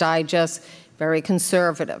Reader's Digest, very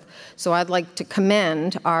conservative. So I'd like to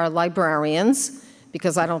commend our librarians,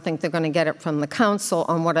 because I don't think they're going to get it from the council,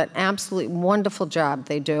 on what an absolutely wonderful job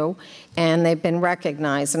they do, and they've been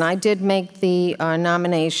recognized. And I did make the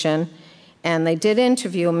nomination, and they did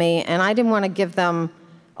interview me, and I didn't want to give them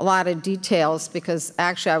a lot of details, because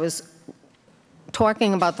actually I was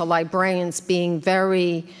talking about the librarians being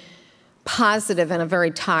very positive in a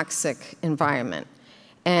very toxic environment.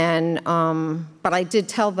 And, but I did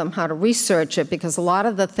tell them how to research it, because a lot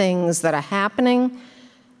of the things that are happening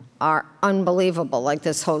are unbelievable, like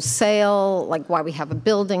this whole sale, like why we have a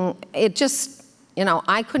building. It just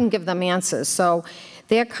I couldn't give them answers. So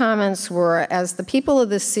their comments were, as the people of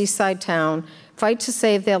this seaside town fight to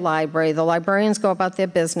save their library, the librarians go about their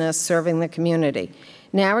business serving the community.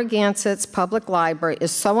 Narragansett's public library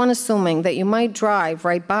is so unassuming that you might drive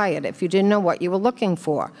right by it if you didn't know what you were looking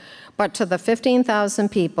for. But to the 15,000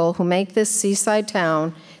 people who make this seaside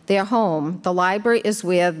town their home, the library is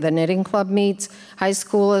where the knitting club meets, high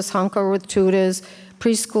schoolers hunker with tutors,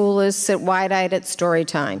 preschoolers sit wide-eyed at story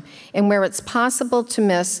time, and where it's possible to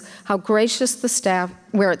miss how gracious the staff,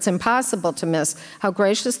 where it's impossible to miss how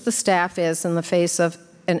gracious the staff is in the face of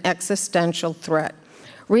an existential threat.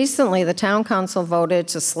 Recently, the town council voted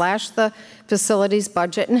to slash the facility's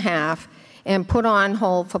budget in half and put on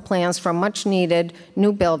hold for plans for a much-needed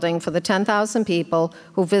new building for the 10,000 people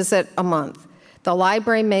who visit a month. The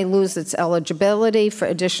library may lose its eligibility for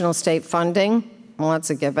additional state funding. Well, that's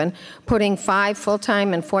a given, putting 5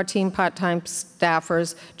 full-time and 14 part-time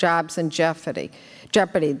staffers' jobs in jeopardy.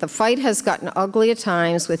 The fight has gotten ugly at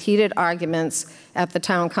times with heated arguments at the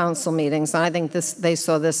town council meetings, and I think they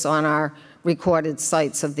saw this on our recorded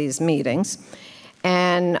sites of these meetings.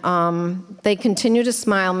 And they continue to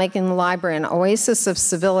smile, making the library an oasis of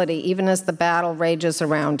civility even as the battle rages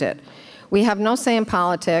around it. We have no say in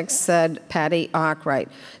politics, said Patty Arkwright,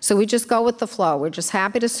 so we just go with the flow. We're just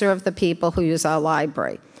happy to serve the people who use our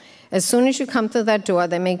library. As soon as you come through that door,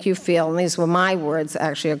 they make you feel, and these were my words,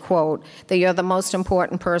 actually a quote, that you're the most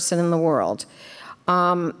important person in the world.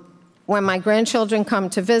 When my grandchildren come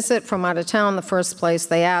to visit from out of town, the first place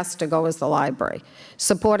they ask to go is the library.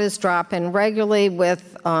 Supporters drop in regularly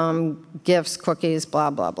with gifts, cookies, blah,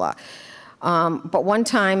 blah, blah. But one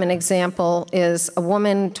time, an example is a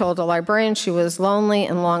woman told a librarian she was lonely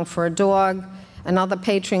and longed for a dog. Another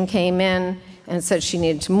patron came in and said she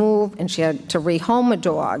needed to move and she had to rehome a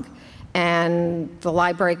dog. And the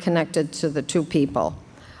library connected to the two people.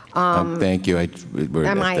 Thank you. We're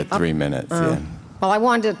at 3 minutes. Yeah. Well, I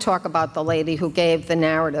wanted to talk about the lady who gave the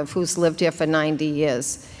narrative, who's lived here for 90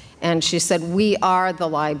 years. And she said, we are the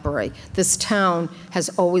library. This town has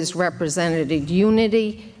always represented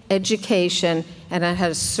unity, education, and it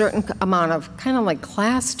has a certain amount of kind of like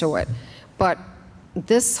class to it. But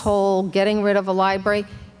this whole getting rid of a library,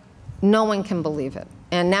 no one can believe it.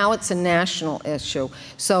 And now it's a national issue.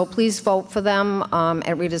 So please vote for them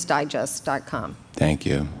at readersdigest.com. Thank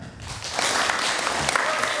you.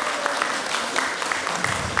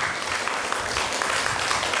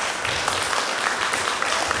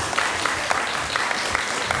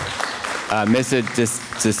 Mr.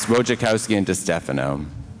 Wojciechowski and DeStefano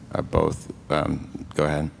are both, go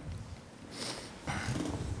ahead.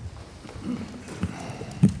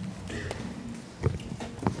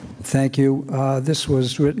 Thank you. This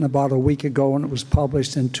was written about a week ago and it was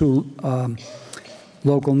published in 2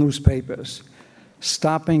 local newspapers.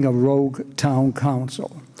 Stopping a rogue town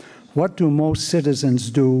council. What do most citizens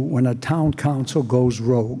do when a town council goes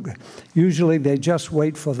rogue? Usually they just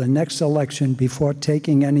wait for the next election before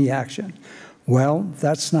taking any action. Well,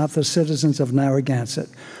 that's not the citizens of Narragansett.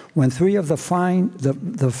 When 3 of the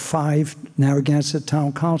 5 Narragansett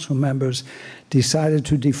Town Council members decided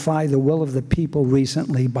to defy the will of the people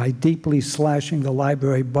recently by deeply slashing the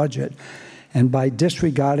library budget and by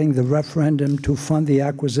disregarding the referendum to fund the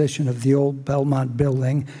acquisition of the old Belmont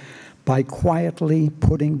building, by quietly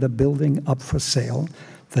putting the building up for sale,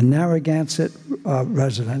 the Narragansett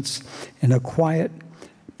residents, in a quiet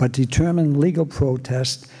but determined legal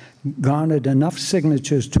protest, garnered enough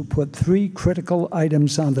signatures to put 3 critical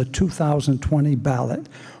items on the 2020 ballot,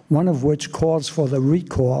 one of which calls for the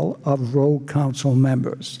recall of rogue council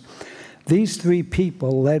members. These 3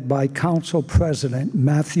 people, led by Council President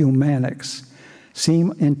Matthew Mannix,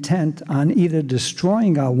 seem intent on either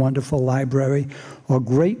destroying our wonderful library or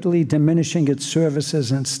greatly diminishing its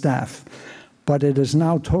services and staff. But it is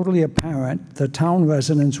now totally apparent the town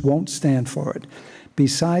residents won't stand for it.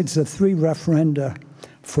 Besides the 3 referenda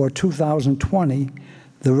for 2020,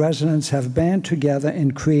 the residents have band together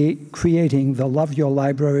in creating the Love Your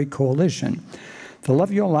Library Coalition. The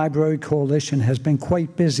Love Your Library Coalition has been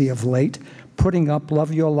quite busy of late, putting up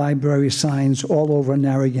Love Your Library signs all over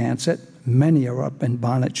Narragansett. Many are up in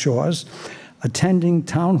Bonnet Shores, attending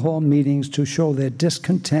town hall meetings to show their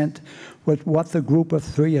discontent with what the group of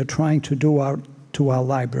 3 are trying to do to our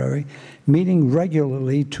library, meeting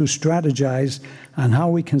regularly to strategize on how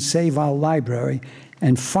we can save our library,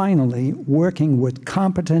 and finally working with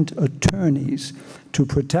competent attorneys to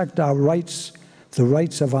protect our rights, the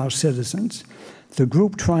rights of our citizens. The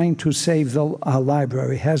group trying to save our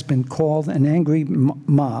library has been called an angry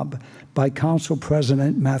mob by Council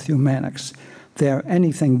President Matthew Mannix. They are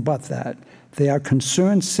anything but that. They are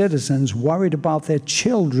concerned citizens worried about their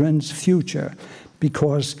children's future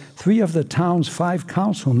because 3 of the town's 5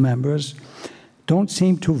 council members don't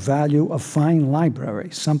seem to value a fine library,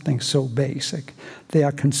 something so basic. They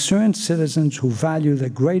are concerned citizens who value the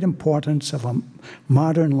great importance of a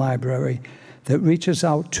modern library that reaches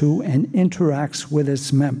out to and interacts with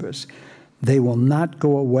its members. They will not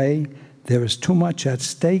go away. There is too much at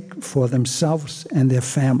stake for themselves and their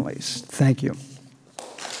families. Thank you.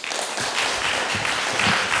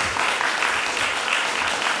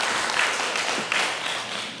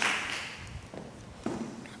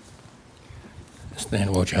 Stan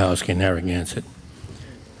Wojciechowski, Narragansett.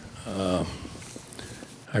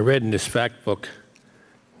 I read in this fact book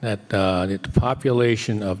that the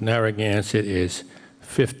population of Narragansett is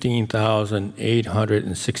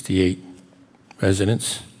 15,868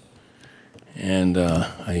 residents. And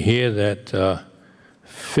I hear that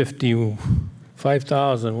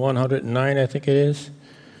 55,109, I think it is.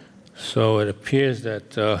 So it appears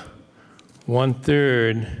that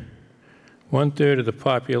one-third of the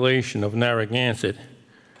population of Narragansett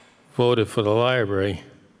voted for the library.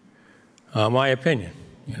 My opinion.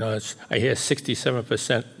 You know, I hear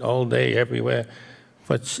 67% all day, everywhere.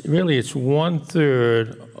 But really, it's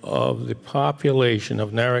one-third of the population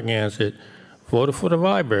of Narragansett voted for the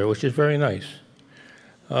library, which is very nice.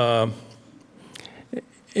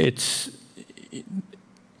 It's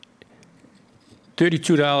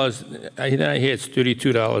 $32. I hear it's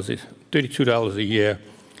 $32 a year.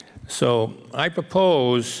 So I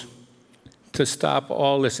propose to stop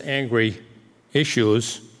all this angry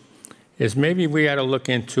issues is maybe we ought to look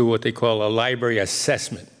into what they call a library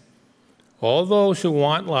assessment. All those who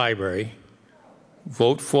want library,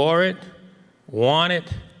 vote for it, want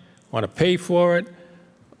to pay for it,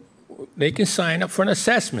 they can sign up for an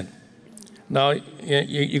assessment. Now,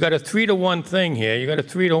 you got a 3-to-1 thing here. You got a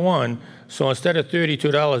 3-to-1. So instead of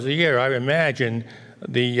 $32 a year, I imagine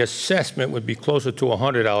the assessment would be closer to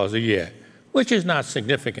 $100 a year, which is not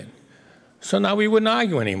significant. So now we wouldn't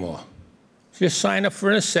argue anymore. Just sign up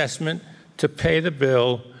for an assessment to pay the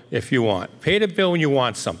bill if you want. Pay the bill when you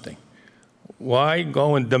want something. Why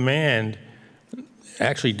go and demand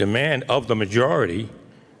of the majority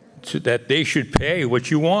that they should pay what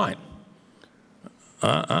you want?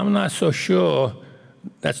 I'm not so sure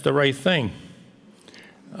that's the right thing.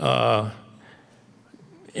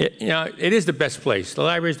 It is the best place. The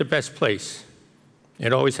library is the best place.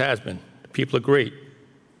 It always has been. The people are great.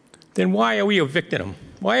 Then why are we evicting them?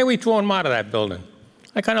 Why are we throwing them out of that building?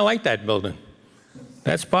 I kind of like that building.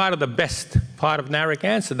 That's part of the best part of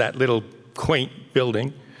Narragansett, that little quaint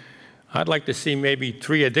building. I'd like to see maybe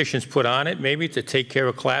 3 additions put on it, maybe to take care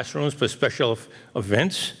of classrooms for special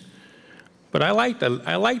events. But I like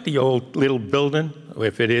the old little building,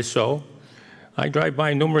 if it is so. I drive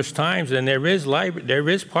by numerous times, and there is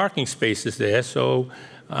parking spaces there, so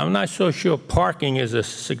I'm not so sure parking is a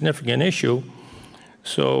significant issue.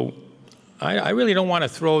 So I really don't want to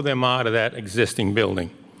throw them out of that existing building.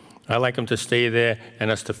 I like them to stay there and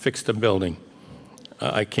us to fix the building.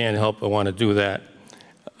 I can't help but want to do that.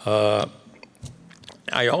 I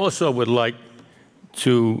also would like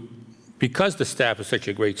to, because the staff is such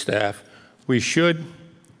a great staff, we should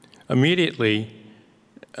immediately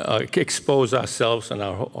expose ourselves and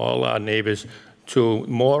all our neighbors to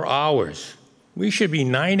more hours. We should be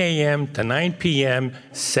 9 a.m. to 9 p.m.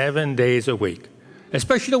 7 days a week,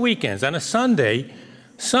 especially the weekends. On a Sunday,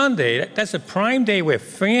 that's a prime day where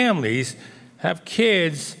families have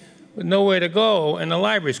kids with nowhere to go and the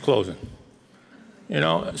library's closing. You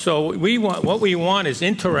know, so what we want is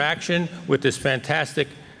interaction with this fantastic.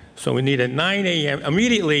 So we need a 9 a.m.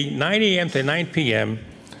 immediately 9 a.m. to 9 p.m.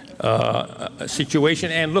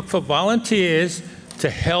 Situation, and look for volunteers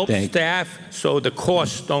to help staff so the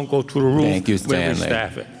costs don't go through the roof. Thank you, when we Stanley.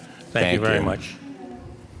 staff it. Thank you very much.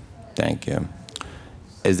 Thank you.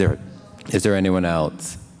 Is there anyone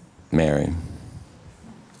else? Mary.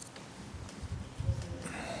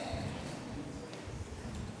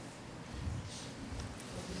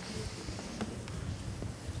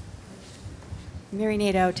 Mary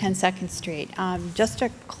Nadeau, 10 2nd Street. Just to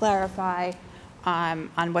clarify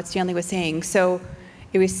on what Stanley was saying, so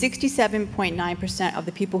it was 67.9% of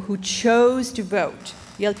the people who chose to vote.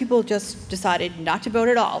 The other people just decided not to vote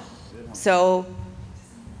at all. So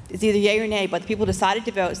it's either yay or nay, but the people decided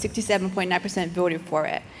to vote, 67.9% voted for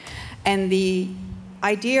it. And the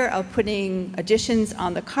idea of putting additions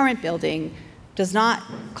on the current building doesn't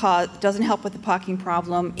help with the parking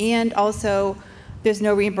problem, and also there's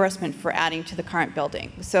no reimbursement for adding to the current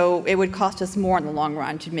building. So it would cost us more in the long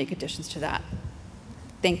run to make additions to that.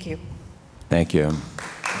 Thank you. Thank you.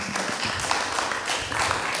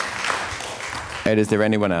 And is there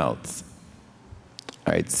anyone else?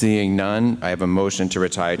 All right, seeing none, I have a motion to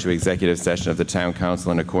retire to executive session of the Town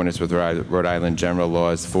Council in accordance with Rhode Island General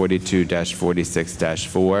Laws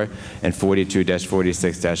 42-46-4 and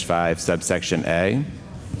 42-46-5, subsection A.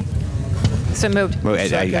 So moved.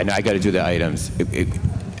 I got to do the items.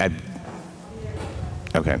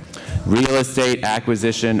 Okay. Real estate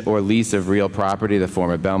acquisition or lease of real property, the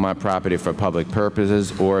former Belmont property for public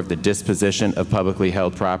purposes, or of the disposition of publicly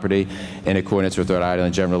held property in accordance with Rhode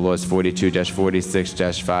Island General Laws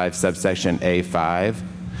 42-46-5, subsection A5.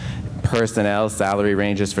 Personnel salary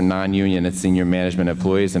ranges for non-union and senior management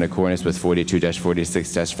employees in accordance with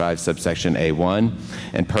 42-46-5, subsection A1.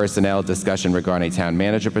 And personnel discussion regarding town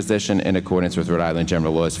manager position in accordance with Rhode Island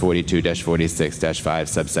General Laws 42-46-5,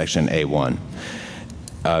 subsection A1.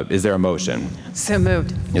 Is there a motion? So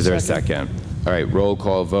moved. Is there a second? All right, roll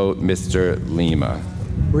call vote. Mr. Lima.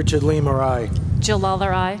 Richard Lima, aye. Jill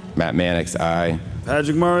Lawler, aye. Matt Mannix, aye.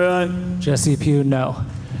 Patrick Murray, aye. Jesse Pugh, no. All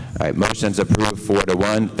right, motion's approved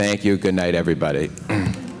 4-1. Thank you. Good night, everybody.